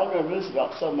Eleanor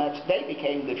Roosevelt so much they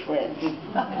became good friends. And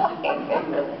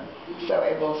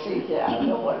we'll see here. I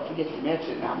don't want to forget to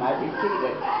mention, I might repeat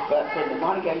it, but when the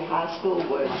Montague High School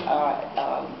was,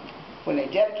 when they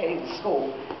dedicated the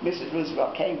school, Mrs.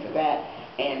 Roosevelt came for that,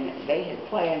 and they had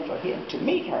planned for him to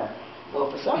meet her. Well,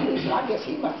 for some reason, I guess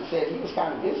he must have said he was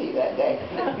kind of busy that day.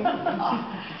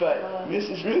 But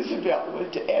Mrs. Roosevelt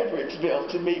went to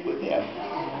Edwardsville to meet with him.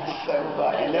 So,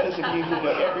 and those of you who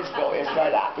know Edwardsville, it's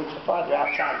right out, it's farther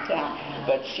outside of town.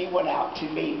 But she went out to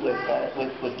meet with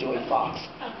Dewey Fox.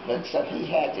 But so he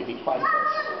had to be quite a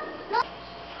person.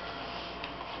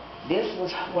 This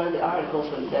was one of the articles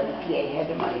when the WPA had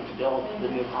the money to build the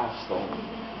new high school.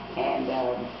 And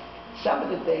some of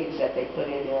the things that they put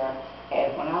in there.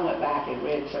 And when I went back and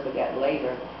read some of that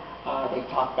later, they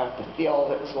talked about the field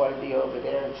that was going to be over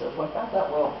there and so forth. I thought,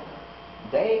 well,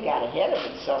 they got ahead of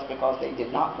themselves because they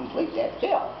did not complete that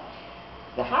field.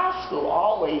 The high school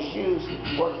always used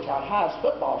Morgantown High's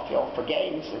football field for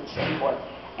games and so forth.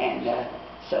 And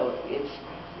so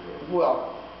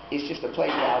it's just a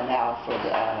playground now for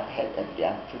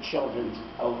children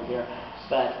over there.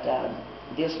 But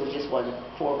this was just one of the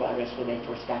forerunners when they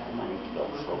first got the money to build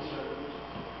the school.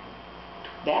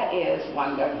 That is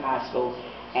Montgomery High School,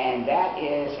 and that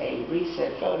is a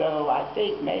recent photo. I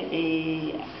think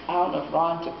maybe, I don't know if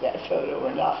Ron took that photo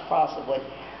or not, possibly,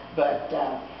 but,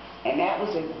 and that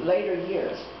was in later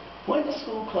years. When the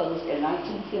school closed in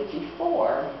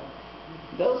 1954,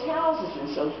 those houses and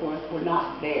so forth were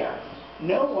not there.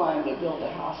 no one would build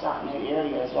a house out in that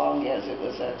area as long as it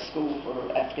was a school for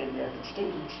African American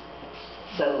students.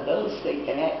 So those things,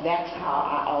 and that's how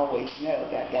I always know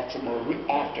that that's a more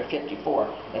after 54,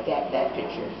 that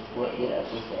picture was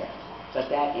there. But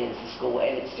that is the school,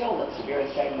 and it still looks the very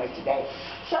same way today.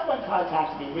 Someone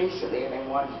contacted me recently, and they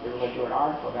wanted to do an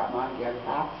article about Montague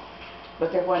High,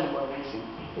 but they wanted a more recent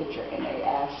picture, and they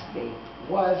asked me,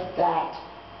 was that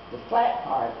the flat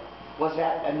part, was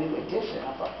that a new addition?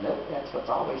 I thought, nope, that's what's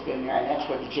always been there, and that's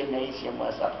where the gymnasium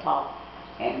was up top,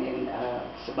 and then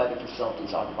some other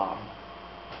facilities on the bottom.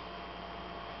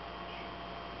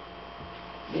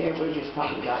 There we're just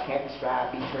talking about Campus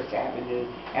Drive, Beechurst Avenue,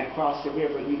 and across the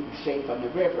river, you can see from the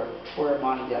river where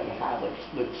Montague High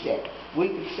would sit. We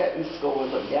could sit in school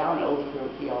and look down over the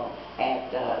hill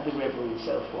at the river and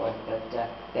so forth, but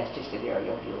that's just an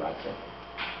aerial view right there.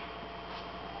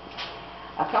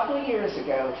 A couple of years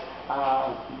ago,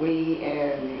 we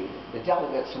and the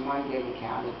delegates from Montgomery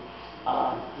County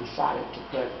decided to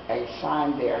put a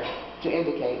sign there to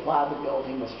indicate why the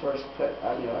building was first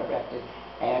erected.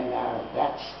 And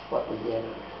that's what we did.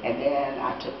 And then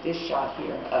I took this shot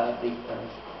here of the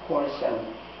cornerstone.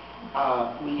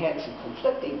 We had some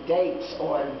conflicting dates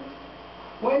on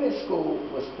when the school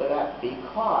was put up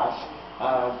because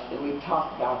we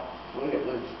talked about when it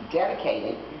was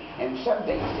dedicated, and some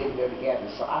things didn't go together.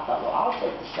 So I thought, well, I'll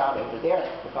take the shot over there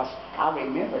because I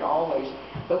remembered always.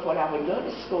 But when I would go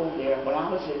to school there, when I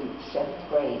was in 7th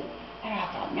grade, and I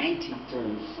thought,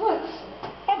 1936.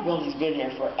 That building's been here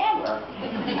forever.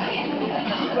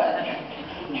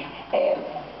 And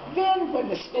then when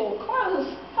the school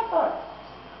closed, I thought,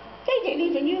 they didn't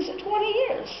even use it 20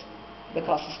 years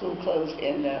because the school closed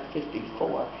in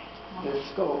 54. The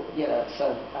school,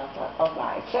 so I thought, oh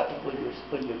my, except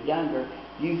when you're younger,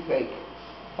 you think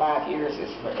 5 years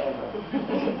is forever.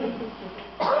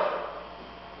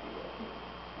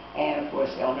 And of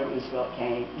course, Eleanor Roosevelt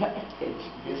came.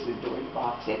 This is doing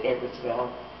Fox at Edwardsville.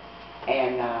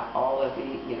 And all of the,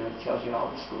 it tells you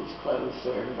all the schools closed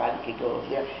so everybody could go over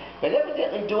there. But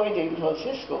evidently Dewey didn't close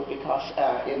his school because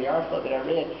in the article that I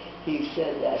read, he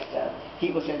said that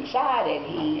he was inside and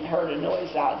he heard a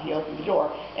noise out and he opened the door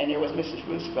and there was Mrs.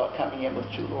 Roosevelt coming in with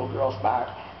 2 little girls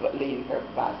leading her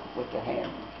by with the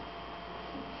hand.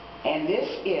 And this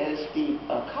is the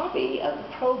copy of the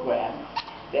program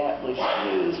that was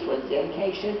used for the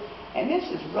dedication. And this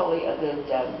is really a good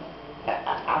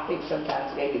I think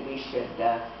sometimes maybe we should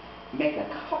make a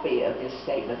copy of this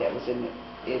statement that was in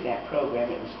that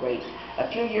program. It was great. A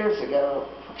few years ago,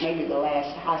 maybe the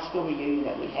last high school reunion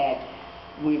that we had,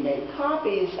 we made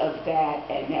copies of that,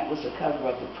 and that was the cover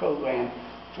of the program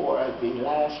for the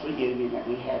last reunion that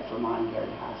we had for Montague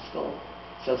High School.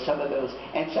 So some of those,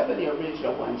 and some of the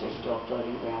original ones are still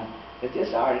floating around. But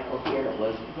this article here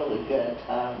was really good.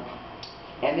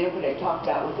 And then when they talked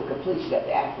about with the completion of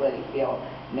the athletic field,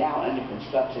 now under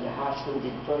construction, the high school, the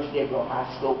first Negro high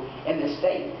school in the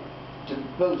state to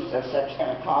boast of such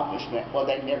an accomplishment. Well,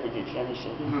 they never did finish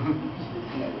it.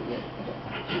 Never did.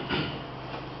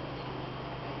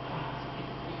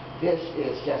 This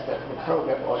is just the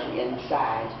program on the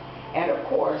inside. And of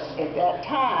course, at that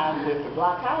time, with the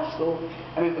block high school,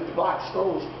 with the block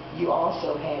schools, you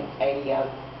also had a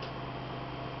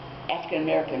African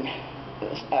American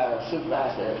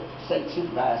supervisor, state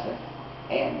supervisor,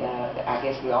 and I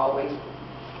guess we always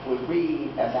would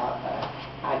read about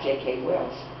I.J.K.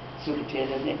 Wells,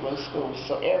 superintendent of Negro schools.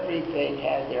 So everything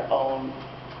had their own,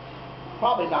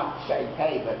 probably not the same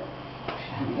pay, but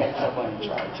you had someone in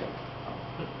charge of.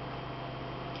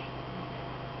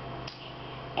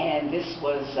 And this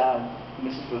was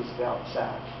Mrs. Roosevelt's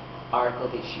article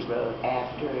that she wrote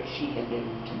after she had been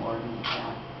to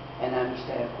Morgantown. And I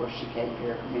understand, of course, she came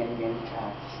here many, many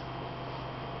times.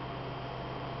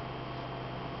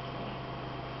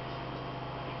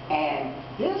 And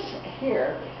this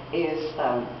here is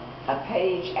a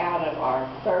page out of our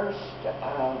first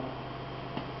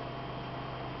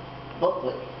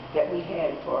booklet that we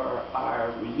had for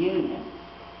our reunion.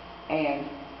 And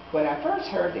when I first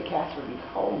heard that Catherine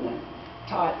Coleman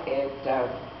taught at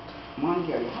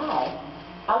Montague High,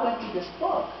 I went to this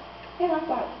book. And I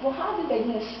thought, well, how did they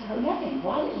miss her name?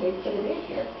 Why didn't they put it in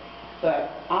here?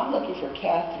 But I'm looking for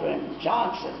Catherine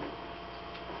Johnson.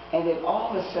 And then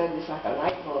all of a sudden, it's like a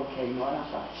light bulb came on. I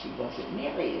thought she wasn't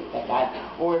married at that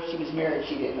time. Or if she was married,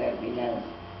 she didn't let me know.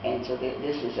 And so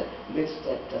this is a list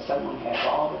that someone has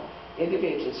all the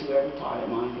individuals who ever taught at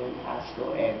Montague High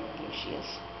School. And here she is.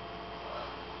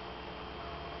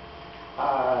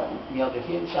 Mildred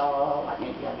Henshaw, like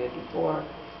maybe I did before,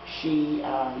 she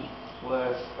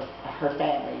her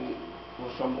family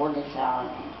was from Morgantown.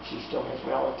 She still has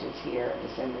relatives here,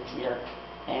 descendants here,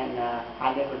 and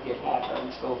I never did have her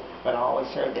in school, but I always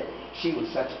heard that she was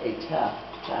such a tough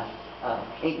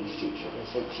English teacher. They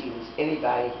said she was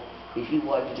anybody, if you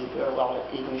wanted to do very well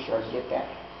at English or get that,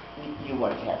 you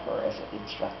wanted to have her as an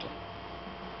instructor.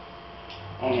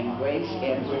 And Grace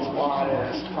Edwards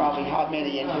Waters, probably how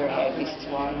many in here had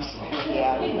Mrs. Waters?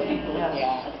 Yeah,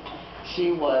 yeah.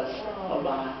 She was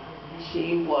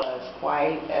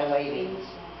quite a lady,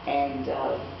 and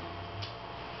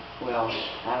well,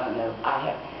 I don't know.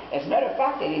 As a matter of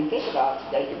fact, I didn't think about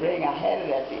today to bring. I had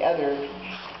it at the other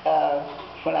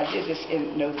when I did this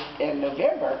in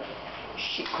November.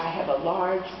 I have a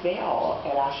large bell,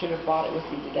 and I should have brought it with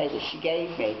me today that she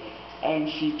gave me, and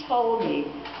she told me,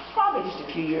 probably just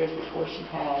a few years before she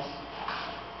passed,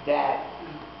 that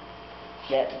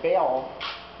bell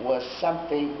was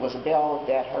a bell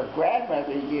that her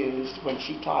grandmother used when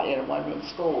she taught in a one-room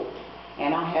school.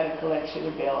 And I had a collection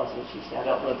of bells, and she said, I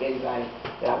don't know of anybody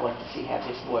that I want to see have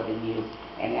this more than you.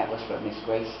 And that was from Miss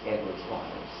Grace Edwards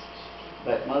Waters.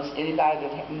 But anybody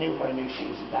that knew her knew she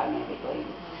was a dynamic lady.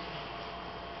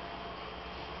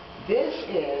 This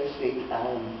is the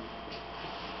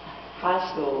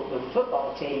high school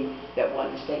football team that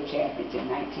won the state champions in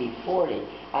 1940.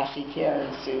 I see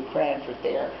Karen Sue Cranford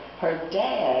there. Her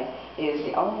dad is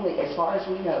the only, as far as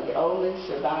we know, the only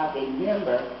surviving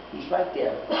member. He's right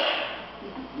there.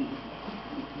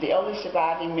 The only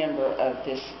surviving member of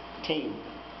this team.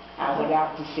 I went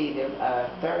out to see them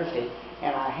Thursday,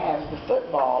 and I have the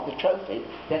football, the trophy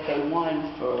that they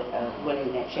won for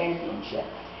winning that championship.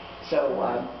 So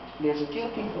there's a few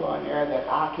people on there that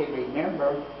I can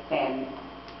remember, and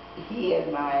he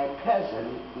and my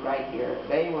cousin right here,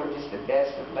 they were just the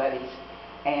best of buddies.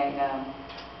 And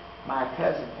my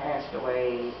cousin passed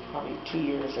away probably 2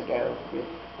 years ago,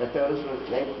 but they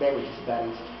were just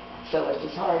buddies. So it's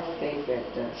just hard to think that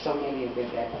so many of them,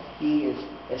 that he is,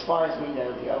 as far as we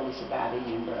know, the only surviving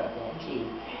member of that team.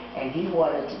 And he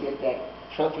wanted to get that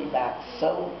trophy back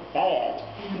so bad,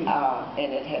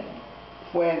 and it had,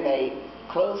 when they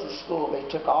closed the school, they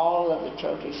took all of the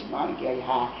trophies from Montague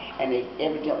High, and they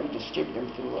evidently distributed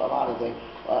them through a lot of the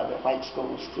white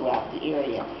schools throughout the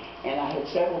area. And I had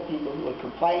several people who would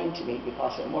complain to me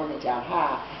because at Morgantown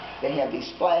High, they have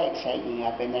these flags hanging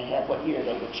up, and they have what year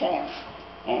they were champs.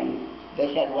 And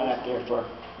they had one up there for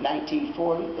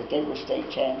 1940, that they were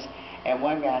state champs. And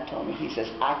one guy told me, he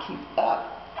says, I keep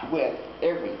up with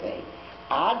everything.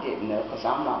 I didn't know, because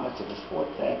I'm not much of a sport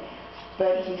thing.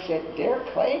 But he said, they're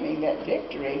claiming that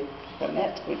victory when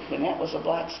that was a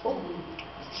black school.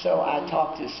 So I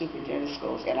talked to the superintendent of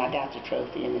schools, and I got the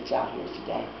trophy, and it's out here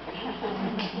today.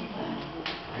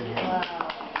 Wow.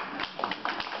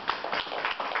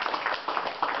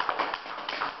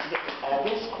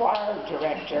 This choir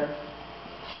director,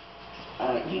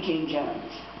 Eugene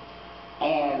Jones,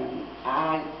 and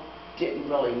I didn't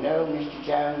really know Mr.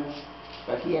 Jones,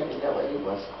 but he evidently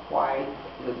was quite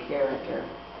the character,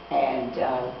 and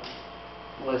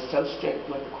was so strict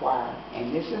with the choir.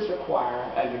 And this is a choir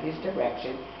under his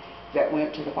direction that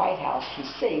went to the White House to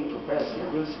sing for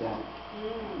President Roosevelt.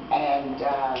 And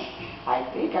I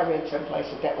think I read someplace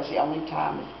that was the only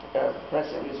time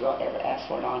President Roosevelt ever asked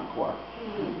for an encore.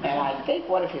 And I think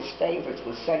one of his favorites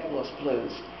was St. Louis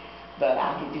Blues. But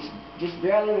I can just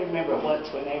barely remember once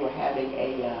when they were having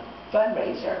a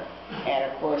fundraiser.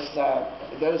 And of course,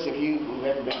 those of you who've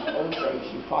ever been to those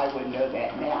days, you probably wouldn't know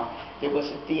that now. There was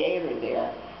a theater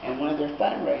there, and one of their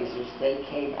fundraisers, they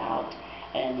came out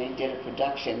and they did a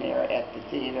production there at the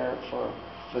theater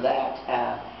for that.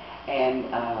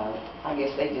 I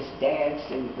guess they just danced,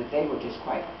 but they were just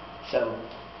quite so.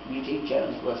 Eugene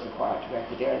Jones was the choir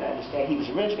director there, and I understand he was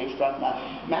originally from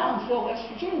Moundsville, West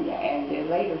Virginia, and then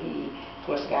later he, of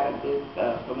course, got a good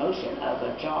promotion of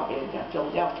a job in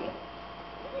Philadelphia.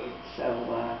 So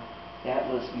that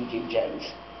was Eugene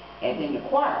Jones. And then the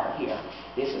choir here,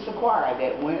 this is the choir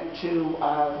that went to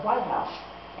the White House,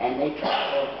 and they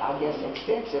traveled, I guess,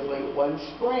 extensively one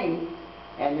spring,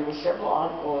 and there were several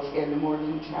articles in the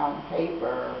Morgantown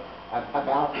paper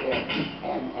about them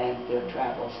and their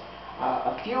travels.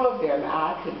 A few of them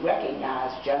I could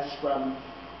recognize just from,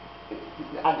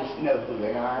 I just know who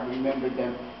they are, I remember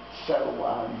them. So,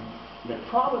 but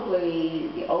probably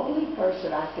the only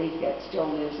person I think that still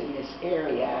lives in this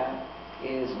area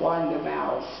is Wanda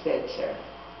Mouse Spencer.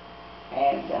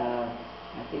 And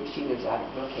I think she lives out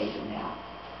of Brookhaven now.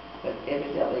 But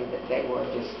evidently that they were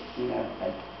just, you know,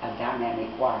 a dynamic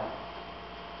choir.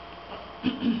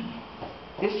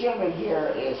 This gentleman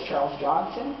here is Charles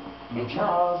Johnson. And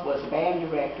Charles was band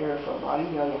director for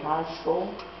Montague High School,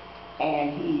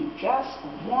 and he just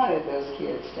wanted those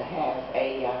kids to have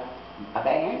a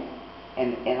band,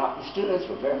 and the students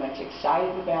were very much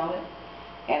excited about it.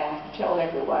 And I have to tell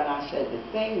everyone, I said,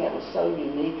 the thing that was so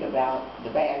unique about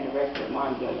the band director at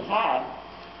Monongalia High,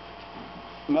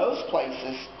 most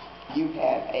places you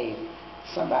have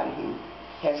somebody who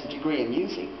has a degree in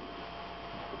music.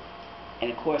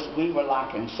 And of course, we were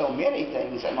lacking so many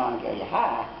things at Monongalia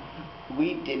High,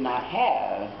 we did not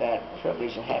have that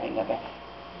privilege of having a band.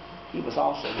 He was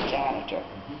also the janitor.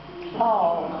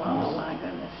 Oh my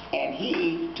goodness. And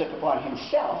he took upon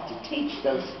himself to teach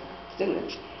those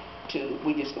students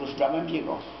it was drum and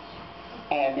bugle.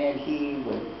 And then he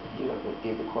would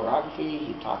do the choreography,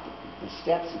 he taught the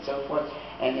steps and so forth.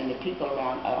 And then the people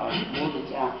around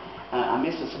Morgantown,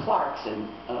 Mrs. Clarkson,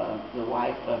 the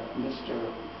wife of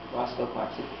Mr. Roscoe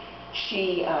Clarkson,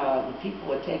 the people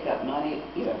would take up money,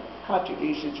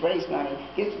 contributions, raise money,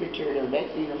 get the material,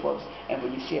 make the uniforms, and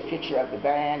when you see a picture of the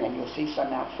band and you'll see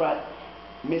some out front,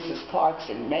 Mrs.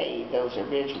 Clarkson made those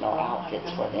original outfits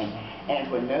for them.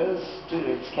 And when those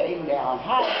students came down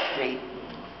High Street,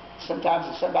 sometimes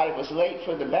if somebody was late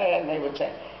for the band, they would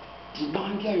say, "Did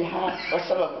Monongalia High?" Or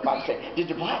some of them might say, "Did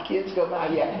the black kids go by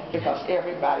yet?" Because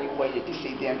everybody waited to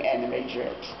see them and the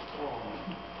majorettes.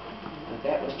 But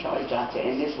that was Charlie Johnson,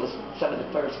 and this was some of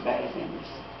the first band members.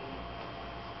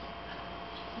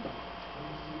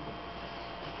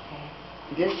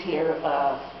 This here,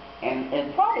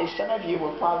 and probably some of you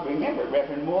will probably remember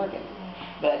Reverend Morgan,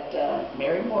 but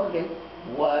Mary Morgan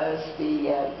was the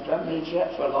drum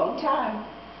majorette for a long time,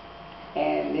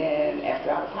 and then after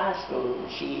out of high school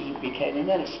she became a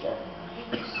minister.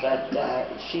 But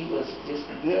she was just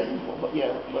good,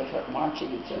 with her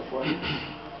marching and so forth.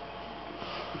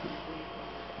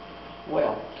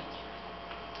 Well,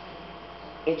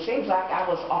 it seems like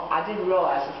I didn't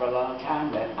realize it for a long time,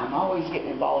 but I'm always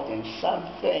getting involved in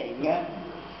something.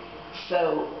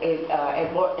 So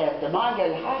at the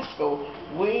Monongalia High School,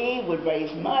 we would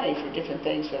raise money for different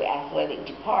things for the athletic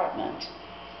department.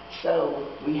 So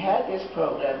we had this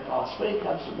program called Spring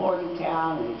Comes to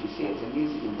Morgantown, and as you see, it's a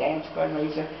music and dance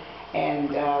fundraiser. And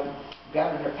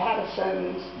Governor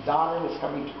Patterson's daughter was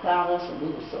coming to crown us, and we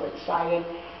were so excited.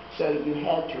 So you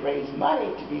had to raise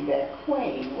money to be that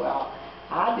queen. Well,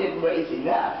 I didn't raise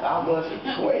enough. I wasn't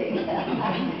queen.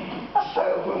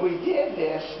 So when we did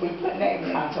this, we put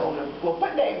names. I told her, "We'll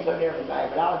put names on everybody,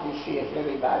 but I'll just see if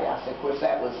anybody." I said, of course,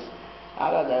 that was, I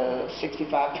don't know,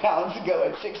 65 pounds ago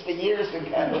and 60 years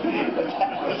ago, but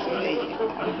that was me.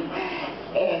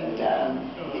 And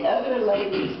the other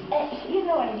ladies,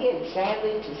 and again,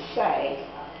 sadly to say,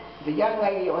 the young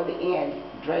lady on the end,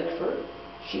 Drakeford,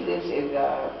 she lives in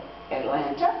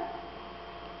Atlanta.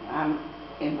 I'm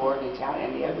in Morgantown,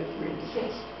 and the other three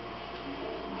deceased.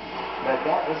 But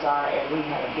that was and we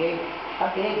had a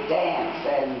big dance,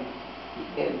 and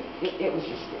it was a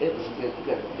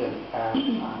good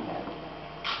time.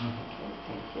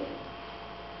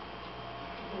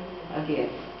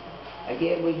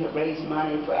 Again, we have raised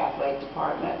money for athletic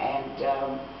department, and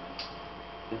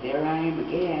there I am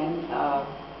again.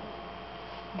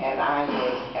 And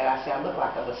I said, I look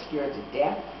like I was scared to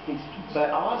death.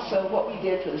 But also what we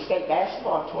did for the state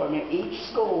basketball tournament, each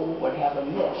school would have a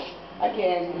miss.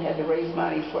 Again, we had to raise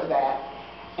money for that.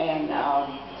 And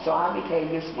so I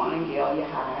became Miss Monongalia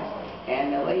High.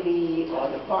 And the lady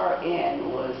on the far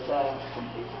end was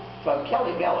from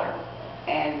Kelly Miller.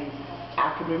 And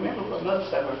I can remember where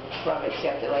most of them were from,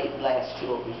 except the last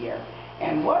two over here.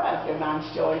 And one of them, I'm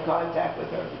still in contact with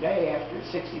her today after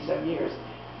 60-some years.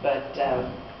 But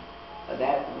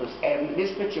and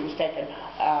this picture was taken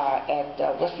at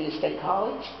West Virginia State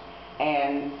College,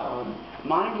 and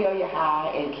Monongalia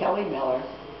High and Kelly Miller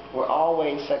were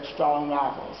always such strong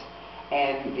rivals.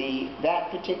 And that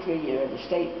particular year, the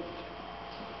state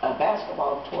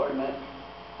basketball tournament,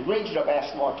 the regional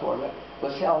basketball tournament,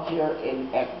 was held here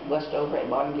at Westover at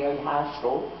Monongalia High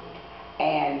School,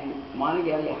 and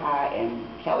Monongalia High and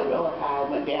Kelly Miller High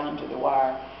went down to the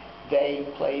wire. They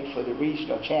played for the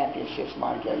regional championships.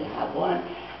 Monongalia High won,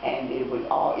 and we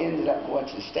all ended up going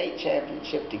to the state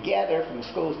championship together from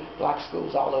schools, black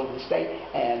schools all over the state.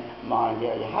 And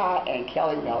Monongalia High and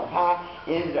Kelly Miller High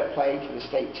ended up playing for the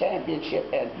state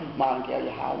championship, and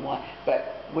Monongalia High won. But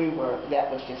that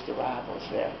was just the rivals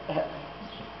there.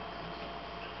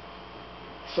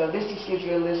 So this just gives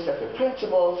you a list of the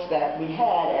principals that we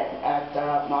had at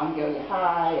Monongalia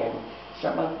High, and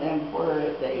some of them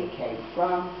where they came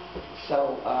from.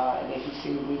 So, and as you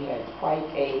see, we had quite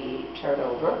a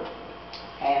turnover,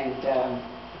 and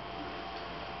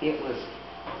it was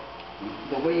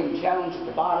the William Jones at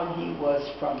the bottom, he was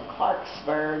from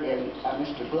Clarksburg, and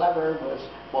Mr. Glover was,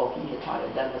 well, he had taught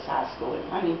at Douglas High School in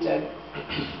Huntington,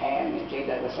 and J.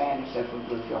 Douglas Anderson from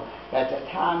Bluefield. At the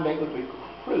time, they would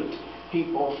recruit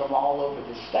people from all over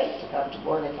the state to come to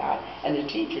Morgantown, and the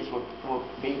teachers would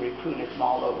be recruited from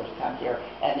all over to come here,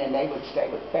 and then they would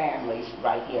stay with families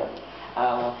right here.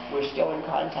 We're still in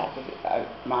contact with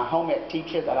my home ec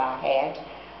teacher that I had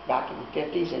back in the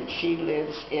 50s, and she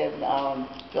lives in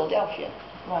Philadelphia.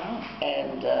 Wow.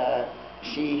 And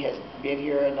she has been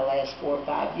here in the last 4 or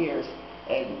 5 years,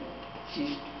 and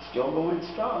she's still going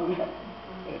strong.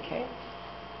 Okay.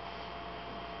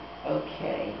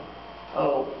 Okay.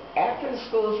 Oh, after the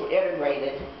schools were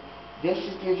integrated, this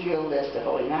gives you a list of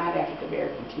only 9 African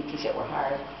American teachers that were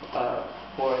hired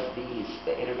for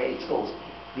the integrated schools.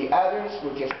 The others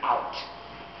were just out.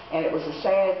 And it was a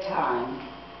sad time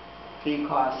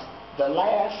because the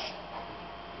last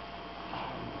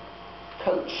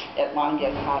coach at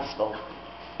Montague High School,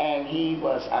 and he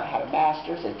was had a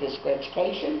master's in physical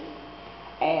education,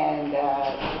 and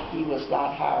he was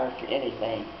not hired for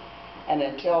anything. And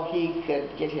until he could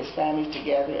get his families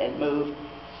together and move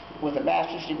with a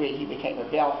master's degree, he became a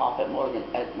bellhop at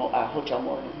Hotel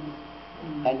Morgan.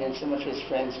 Mm-hmm. And then some of his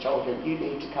friends told him, you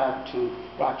need to come to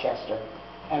Rochester,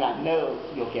 and I know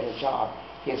you'll get a job.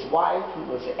 His wife, who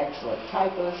was an excellent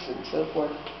typist and so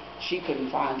forth, she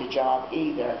couldn't find a job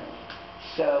either.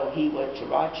 So he went to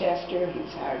Rochester. He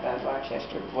was hired by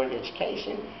Rochester Board of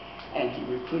Education, and he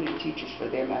recruited teachers for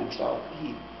them until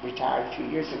he retired a few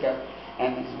years ago.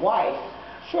 And his wife,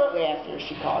 shortly after,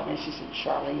 she called me and she said,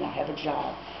 Charlene, I have a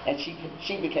job. And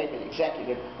she became an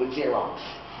executive with Xerox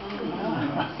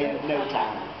in no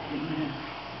time.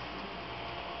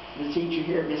 The teacher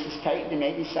here, Mrs. Payton, and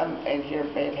maybe some in here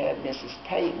may have had Mrs.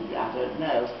 Payton, I don't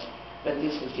know. But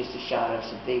this was just a shot of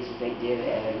some things that they did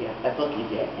at a book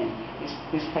event. And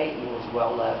Miss Payton was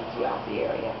well loved throughout the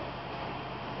area.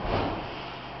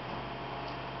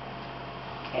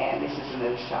 And this is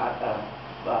another shot of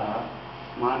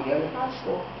Montague High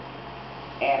School.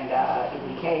 And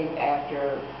it became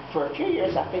for a few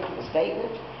years, I think it was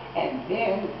David, and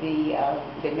then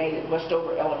they made it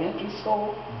Westover Elementary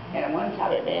School, and at one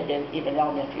time it may have been even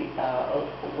elementary,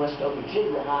 Westover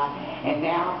Junior High, and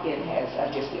now it has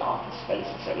just the office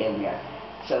spaces are in there.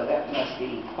 So that must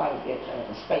be quite a bit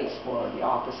of a space for the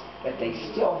office, but they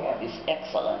still have this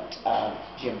excellent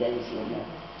gymnasium there.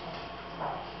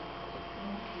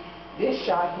 This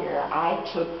shot here, I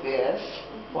took this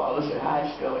while I was at high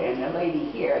school, and the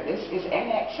lady here, this is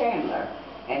Annette Chandler,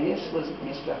 and this was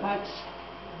Mr. Hunt's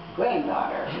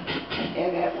granddaughter,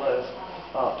 and that was,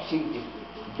 she was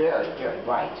very, very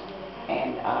bright,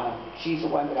 and she's the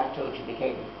one that I told you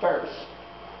became the first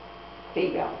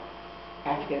female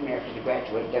African-American to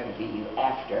graduate WVU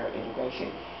after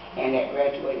integration, and that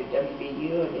graduated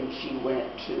WVU, and then she went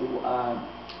to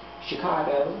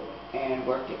Chicago and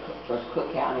worked for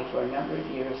Cook County for a number of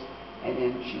years, and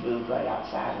then she moved right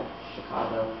outside of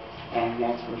Chicago, and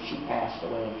that's where she passed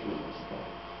away a few years ago.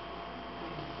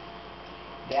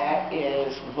 That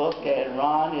is the book, and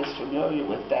Ron is familiar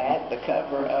with that, the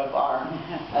cover of our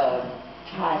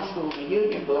high school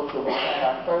reunion book, where we had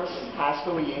our first high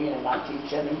school reunion in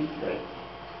 1973.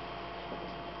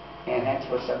 And that's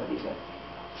where some of these are.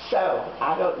 So,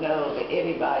 I don't know that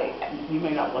anybody, you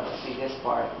may not want to see this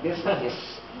part. This was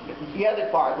just, the other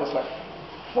part was like,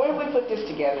 when we put this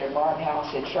together, Barb Howe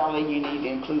said, Charlene, you need to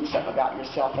include something about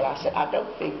yourself. And I said, I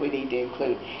don't think we need to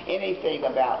include anything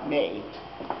about me.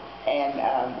 And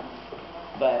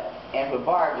when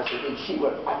Barb was in,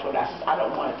 I told her, I said, I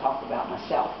don't want to talk about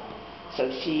myself. So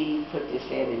she put this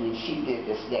in, and then she did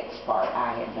this next part.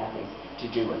 I had nothing to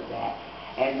do with that.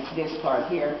 And this part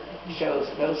here shows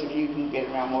those of you who've been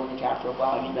around Morgantown for a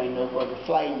while, you may know where the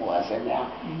Flame was, and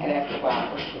now, and after a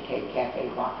while, it became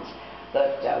Cafe Bacchus.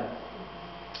 But to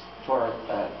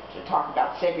talk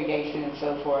about segregation and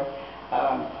so forth,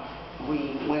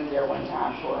 we went there one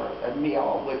time for a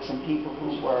meal with some people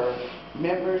who were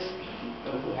members,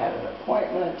 who had an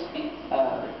appointment,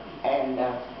 and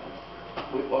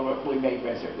they made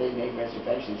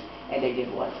reservations, and they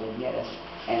didn't want to admit us.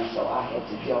 And so I had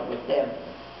to deal with them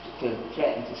to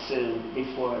threaten to sue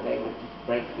before they would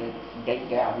break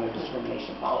down their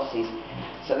discrimination policies.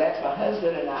 So that's my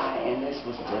husband and I, and this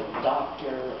was to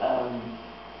Dr.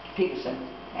 Peterson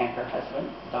and her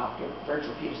husband, Dr.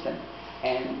 Virgil Peterson,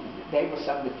 and they were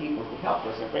some of the people who helped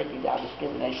us in breaking down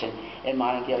discrimination in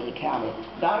Montague County,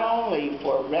 not only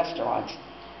for restaurants,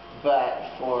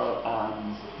 but for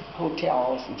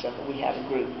hotels and stuff. We had a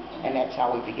group, and that's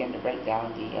how we began to break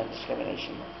down the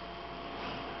discrimination.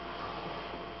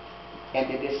 And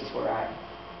then this is where I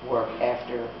work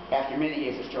after many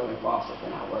years of Charlene Marshall,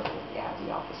 and I worked with the IT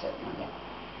office at Monday.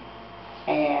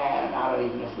 And I don't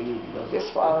even know if we need to go this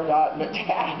far or not, but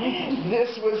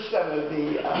this was some of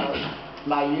the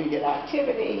my union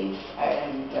activities.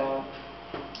 And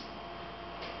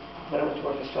when I went to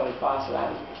work with Charlene Marshall,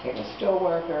 I became a still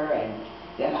worker, and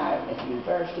then I went to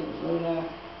university with Luna.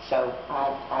 So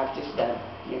I've just done,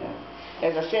 you know,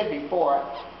 as I said before,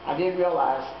 I didn't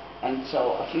realize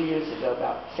until a few years ago,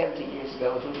 about 17 years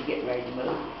ago, as we were getting ready to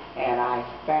move, and I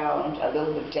found a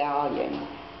little medallion.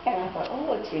 And I thought,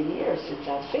 oh, it's been years since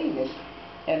I've seen this.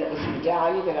 And it was a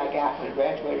medallion that I got when I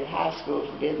graduated high school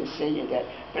for being the senior that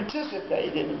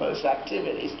participated in the most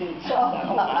activities. So I thought,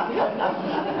 oh my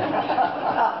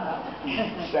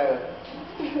goodness. So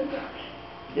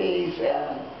this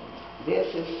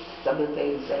is some of the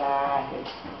things that I have,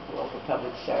 well, for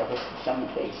public service, some of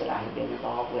the things that I have been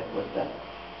involved with the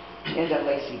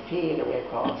NAACP and the Red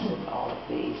Cross and all of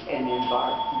these. And then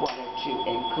Barb wanted to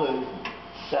include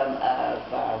some of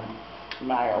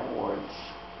my awards.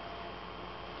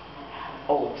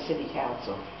 Oh, City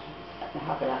Council.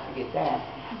 How could I forget that?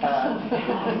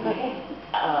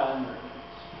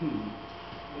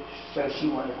 So she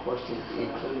wanted, of course, to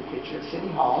include a picture of City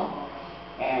Hall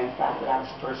and the fact that I was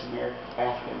the first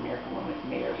African-American woman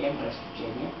mayor in West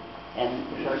Virginia and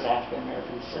the first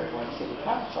African-American to serve on the City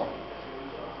Council.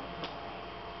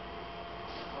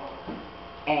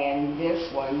 And this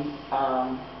one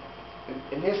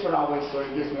always sort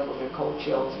of gives me a little bit of cold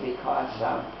chills because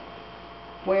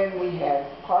when we had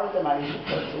part of the money to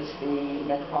purchase the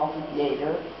Metropolitan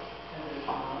Theater,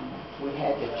 we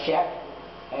had to check,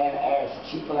 and as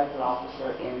chief elected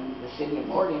officer in the city of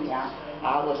Morgantown,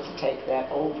 I was to take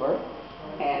that over,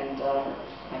 and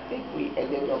I think and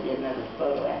then there'll be another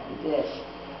photo after this.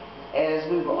 As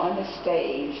we were on the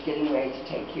stage getting ready to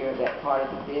take care of that part of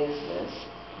the business,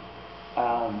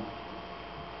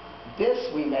 this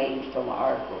we made from an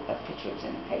article, a picture was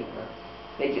in the paper.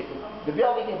 The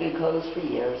building had been closed for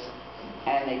years,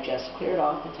 and they just cleared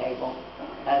off the table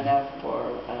enough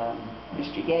for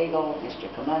Mr. Gagel, Mr.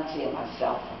 Camunci, and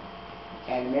myself,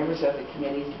 and members of the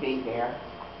committee to be there.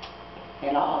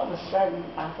 And all of a sudden,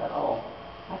 I thought, oh,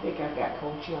 I think I've got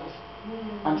cold chills.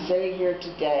 I'm sitting here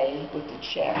today with the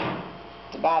check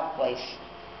to buy the place,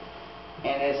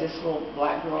 and as this little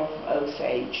black girl from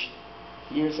Osage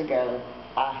years ago,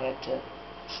 I had to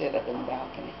sit up in the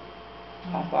balcony.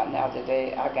 I thought, now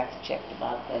today I got to check the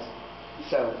buy the place.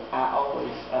 So I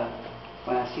always,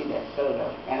 when I see that photo,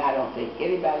 and I don't think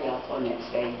anybody else on that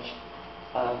stage,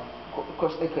 of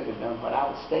course they couldn't have known what I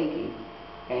was thinking,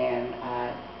 and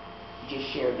I just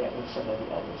shared that with some of the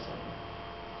others.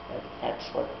 But that's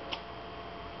what.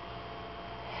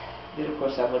 Then of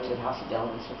course I went to the House of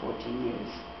Delegates for 14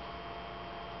 years.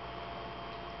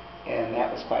 And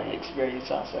that was quite an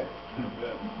experience also.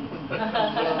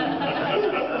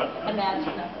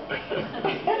 Imagine.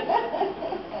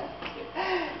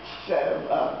 So,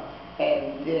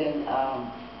 and then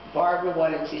Barbara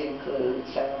wanted to include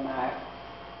some of my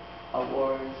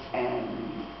awards and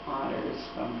honors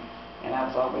from, and I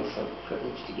was always so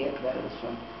privileged to get those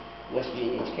from West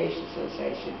Virginia Education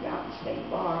Association, Mountain State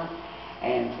Bar,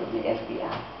 and from the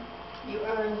FBI. You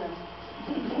earned them.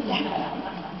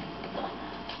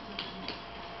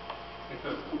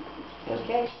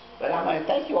 Okay, but I want to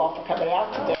thank you all for coming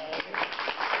out today.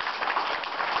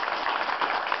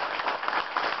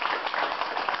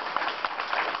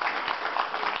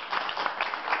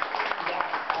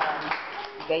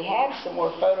 They have some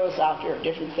more photos out there of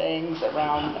different things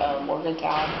around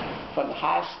Morgantown from the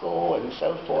high school and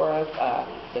so forth.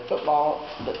 The football,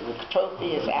 the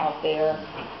trophy is out there.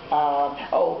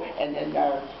 Oh, and then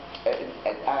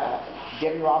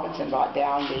Debbie Robinson brought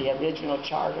down the original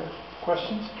charter.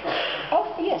 Questions?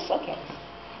 Oh, yes, okay.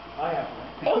 I have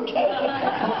one. Okay.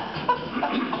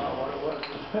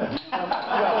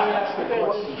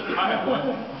 I have one.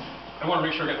 I want to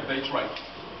make sure I got the dates right.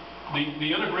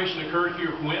 The integration occurred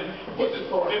here when? Was it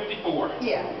 54?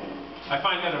 Yeah. I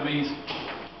find that amazing.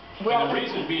 Well, and the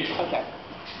reason being, okay.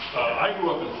 I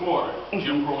grew up in Florida,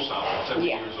 Jim Crow South, I'm 70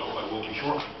 Yeah. years old, I will be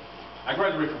shortly. I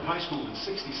graduated from high school in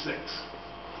 '66. All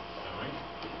right?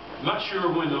 I'm not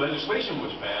sure when the legislation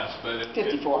was passed, but...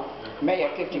 54. May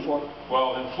of 54.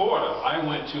 Well, in Florida, I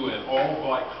went to an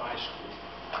all-black high school,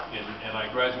 and I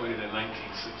graduated in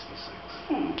 1966.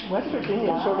 West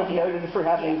Virginia is sort of noted for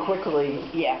having quickly.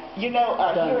 Yeah. You know,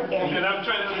 here And I'm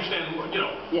trying to understand,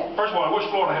 Yeah. first of all, I wish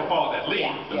Florida had followed that lead,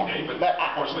 Yeah, yeah. okay, but But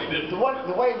of course they didn't. the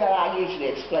way that I usually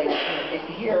explain it,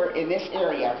 here in this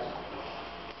area,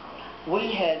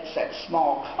 we had such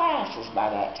small classes by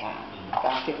that time,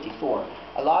 by 54.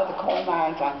 A lot of the coal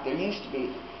mines, like there used to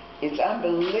be it's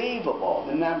unbelievable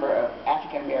the number of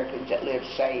African Americans that live,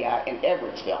 say, in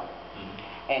Everettsville.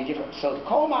 And different, so the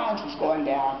coal mines was going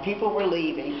down, people were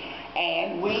leaving,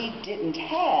 and we didn't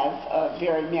have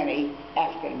very many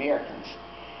African Americans.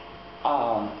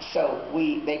 So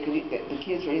the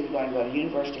kids were either going to go to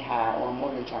University High or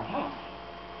Morgantown High.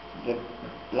 The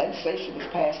legislation was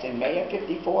passed in May of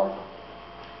 '54.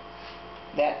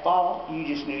 That fall, you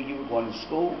just knew you were going to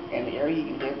school in the area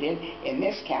you lived in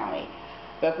this county.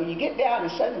 But when you get down in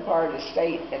the southern part of the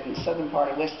state and the southern part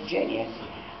of West Virginia,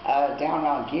 down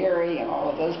around Gary and all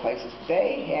of those places,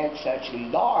 they had such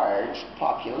large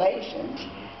populations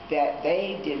that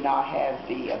they did not have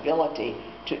the ability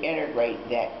to integrate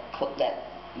that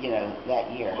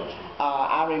year.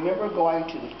 I remember going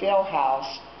to the field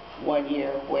house one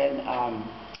year when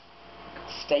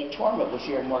state tournament was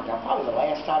here in Morgantown, probably the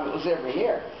last time it was ever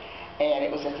here, and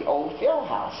it was at the old field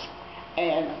house.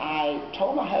 And I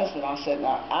told my husband, I said,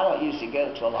 now, I don't usually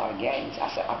go to a lot of games. I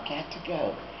said, I've got to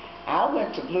go. I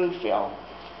went to Bluefield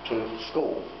to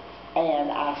school,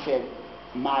 and I said,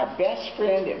 my best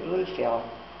friend at Bluefield,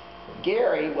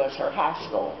 Gary, was her high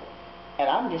school, and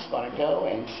I'm just going to go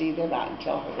and see them out and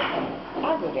tell her that.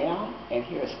 I go down, and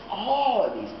here's all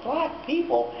of these black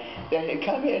people that had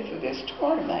come in for this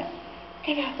tournament.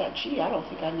 And I thought, gee, I don't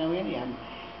think I know any of them.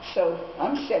 So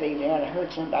I'm sitting there, and I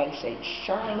heard somebody say,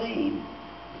 Charlene.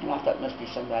 And I thought it must be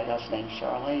somebody else named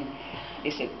Charlene.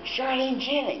 They said, Charlene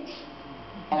Jennings.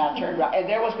 And I turned around, and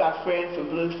there was my friend from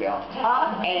Bluefield.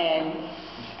 And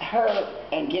her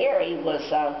and Gary was,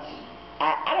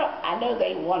 I know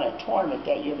they won a tournament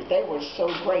that year, but they were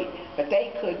so great. But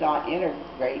they could not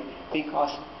integrate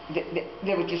because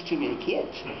there were just too many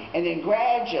kids. And then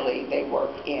gradually they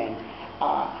worked in.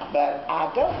 But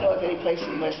I don't know of any place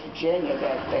in West Virginia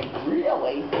that they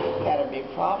really had a big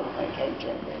problem when it came to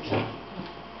immigration.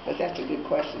 But that's a good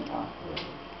question, Tom.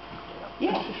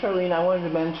 Yeah. Charlene, I wanted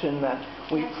to mention that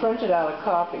we printed out a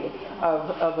copy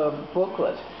of a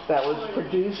booklet that was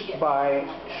produced by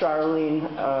Charlene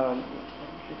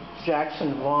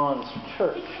Jackson Vaughn's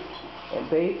church. And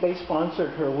they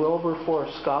sponsored her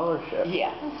Wilberforce Scholarship.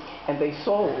 Yeah. And they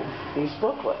sold these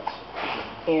booklets.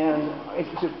 And it's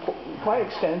quite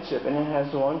extensive, and it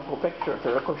has a wonderful picture of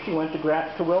her. Of course, she went to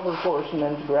Wilberforce and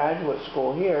then to graduate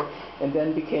school here, and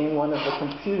then became one of the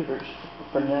computers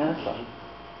for NASA.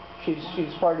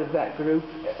 She's part of that group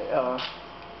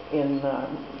in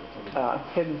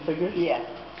Hidden Figures. Yeah.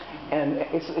 And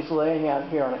it's laying out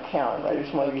here on a counter. I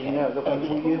just wanted you to know that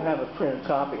we do have a printed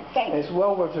copy. Thanks. And it's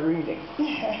well worth the reading.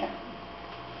 Yes.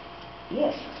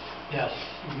 Yes,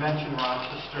 you mentioned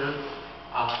Rochester.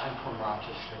 I'm from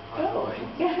Rochester, by the way.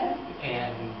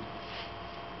 And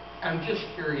I'm just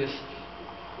curious,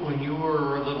 when you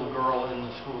were a little girl in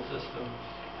the school system,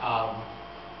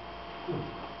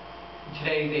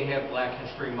 today they have Black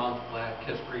History Month, Black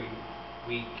History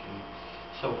Week, and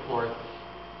so forth.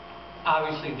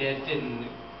 Obviously, that didn't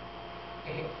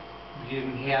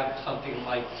have something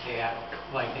like that,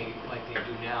 like they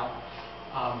do now.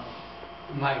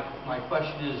 My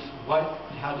question is,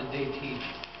 how did they teach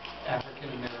African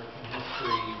American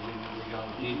history when you were young?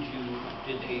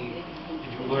 Did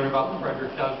you learn about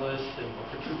Frederick Douglass and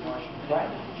Booker T. Washington?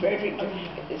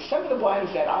 Right. Some of the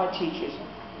ones that our teachers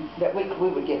that we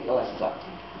would get the lessons of.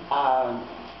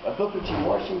 Booker T.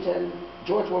 Washington,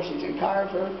 George Washington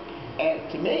Carver.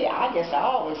 And to me, I guess I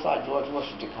always thought George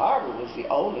Washington Carver was the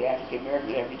only African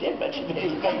American that ever did much of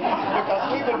anything,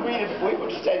 because we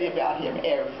would study about him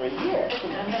every year.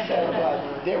 So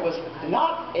there was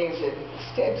not as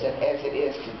extensive as it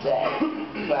is today,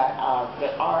 but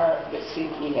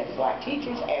we had black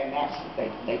teachers, and that's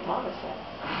they taught us that,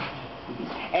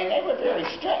 and they were very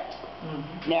strict.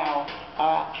 Now,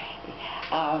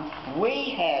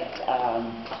 we had,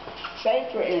 say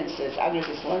for instance, I knew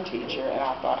this one teacher, and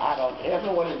I thought, I don't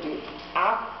ever want to do,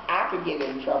 I could get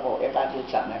in trouble if I did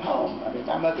something at home. I mean,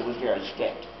 my mother was very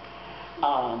strict.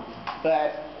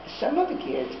 But some of the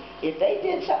kids, if they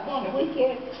did something on the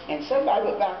weekend, and somebody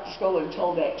went back to school and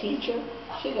told that teacher,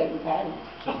 she didn't pat him.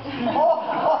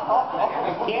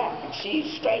 Yeah,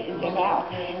 she straightened them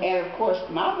out. And of course,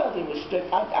 my mother was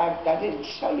strict. I didn't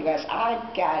show you guys,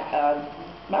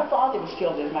 my father was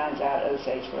killed in mines out of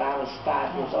Osage when I was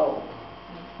 5 years old.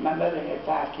 My mother had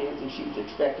 5 kids, and she was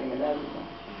expecting another one.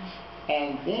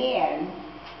 And then,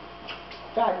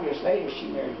 5 years later, she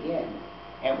married again,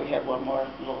 and we had one more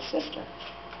little sister.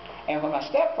 And when my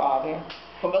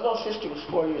little sister was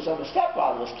 4 years old, my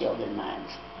stepfather was killed in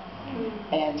mines.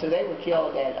 And so they were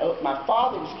killed my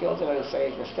father was killed at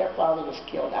Osage, my stepfather was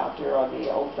killed out there on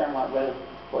the old Fairmont Road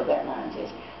where that mines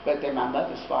is. But then my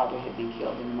mother's father had been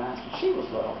killed in the mines when she was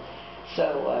little.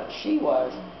 So she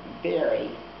was very,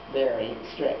 very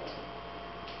strict.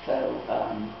 So,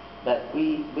 but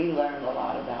we learned a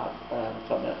lot about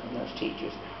from those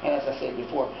teachers. And as I said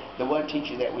before, the one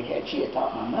teacher that we had, she had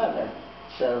taught my mother.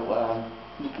 So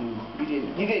you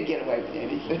didn't get away with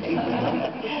anything.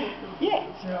 Yes.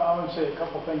 Yeah, I want to say a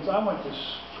couple things. I went to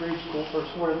grade school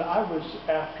first word, and I was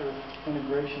after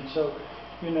integration. So,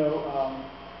 you know,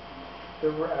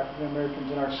 there were African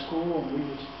Americans in our school, and we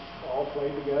just all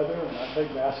played together. And I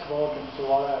played basketball against a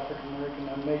lot of African Americans.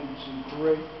 I made some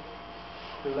great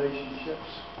relationships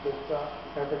with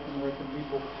African American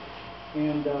people.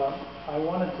 And I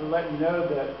wanted to let you know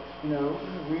that, you know,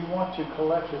 we want to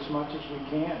collect as much as we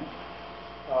can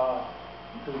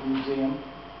for the museum.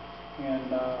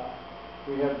 And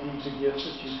we have deeds of gifts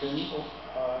that you can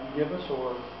give us,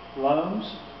 or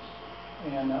loans.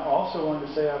 And I also wanted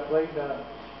to say I played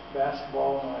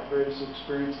basketball. My greatest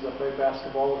experience is I played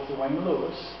basketball with Dwayne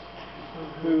Lewis,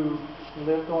 who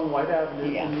lived on White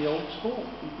Avenue in the old school.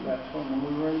 That's when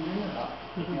we were in junior high.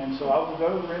 And so I was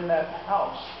over in that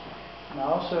house. And I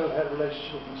also had a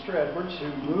relationship with Mr. Edwards,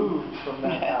 who moved from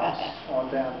that house on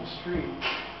down the street.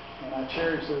 And I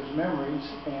cherish those memories.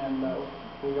 And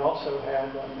we also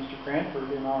had Mr.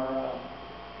 Cranford in our,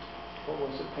 what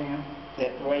was it, Pam?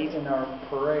 That parade? In our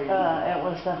parade. It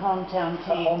was the hometown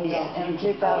team in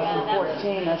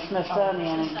 2014, a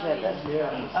Smithsonian exhibit.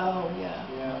 Yeah. Oh, yeah.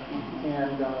 Yeah.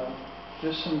 And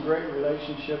just some great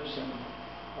relationships. And,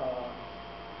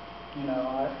 you know,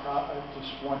 I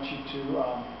just want you to,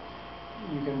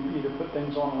 you can either put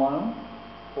things on loan,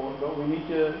 but we need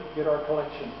to get our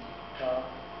collection,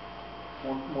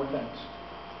 more things.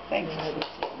 Thanks.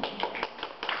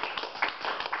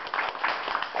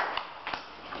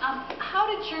 How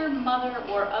did your mother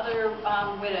or other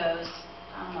widows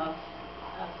of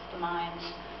the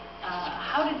mines,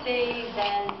 how did they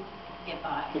then get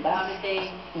by? How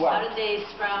did they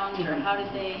scrounge, or how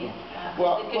did they,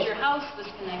 because your house was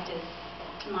connected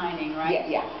to mining, right? Yeah,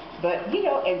 yeah. But, you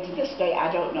know, and to this day,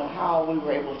 I don't know how we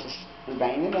were able to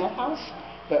remain in that house,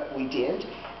 but we did.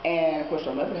 And, of course,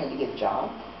 my mother had to get a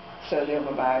job. So then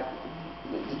when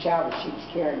the child that she was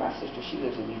carrying, my sister, she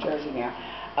lives in New Jersey now,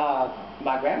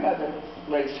 my grandmother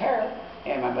raised her,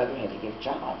 and my mother had to get a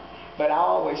job. But I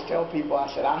always tell people, I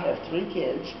said, I have 3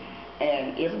 kids,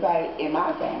 and everybody in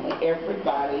my family,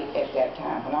 everybody at that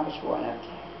time, when I was growing up,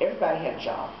 everybody had a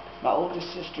job. My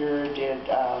oldest sister did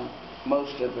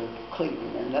most of the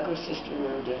cleaning, and another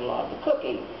sister did a lot of the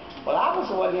cooking. Well, I was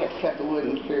the one that had to cut the wood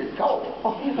and carry the coal.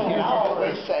 And I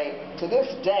always say, to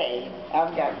this day,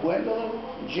 I've got Gwendolyn,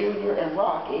 Junior, and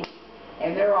Rocky,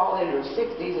 and they're all in their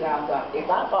 60s, and I thought, if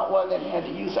I thought one of them had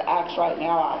to use an axe right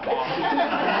now, I'd die.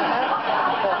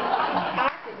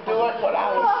 I could do it when I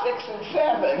was 6 and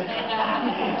 7.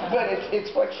 But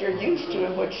it's what you're used to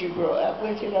and what you grew up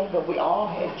with, you know, but we all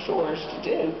had chores to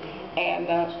do, and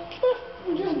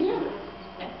we just did it.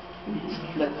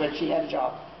 But she had a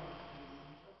job.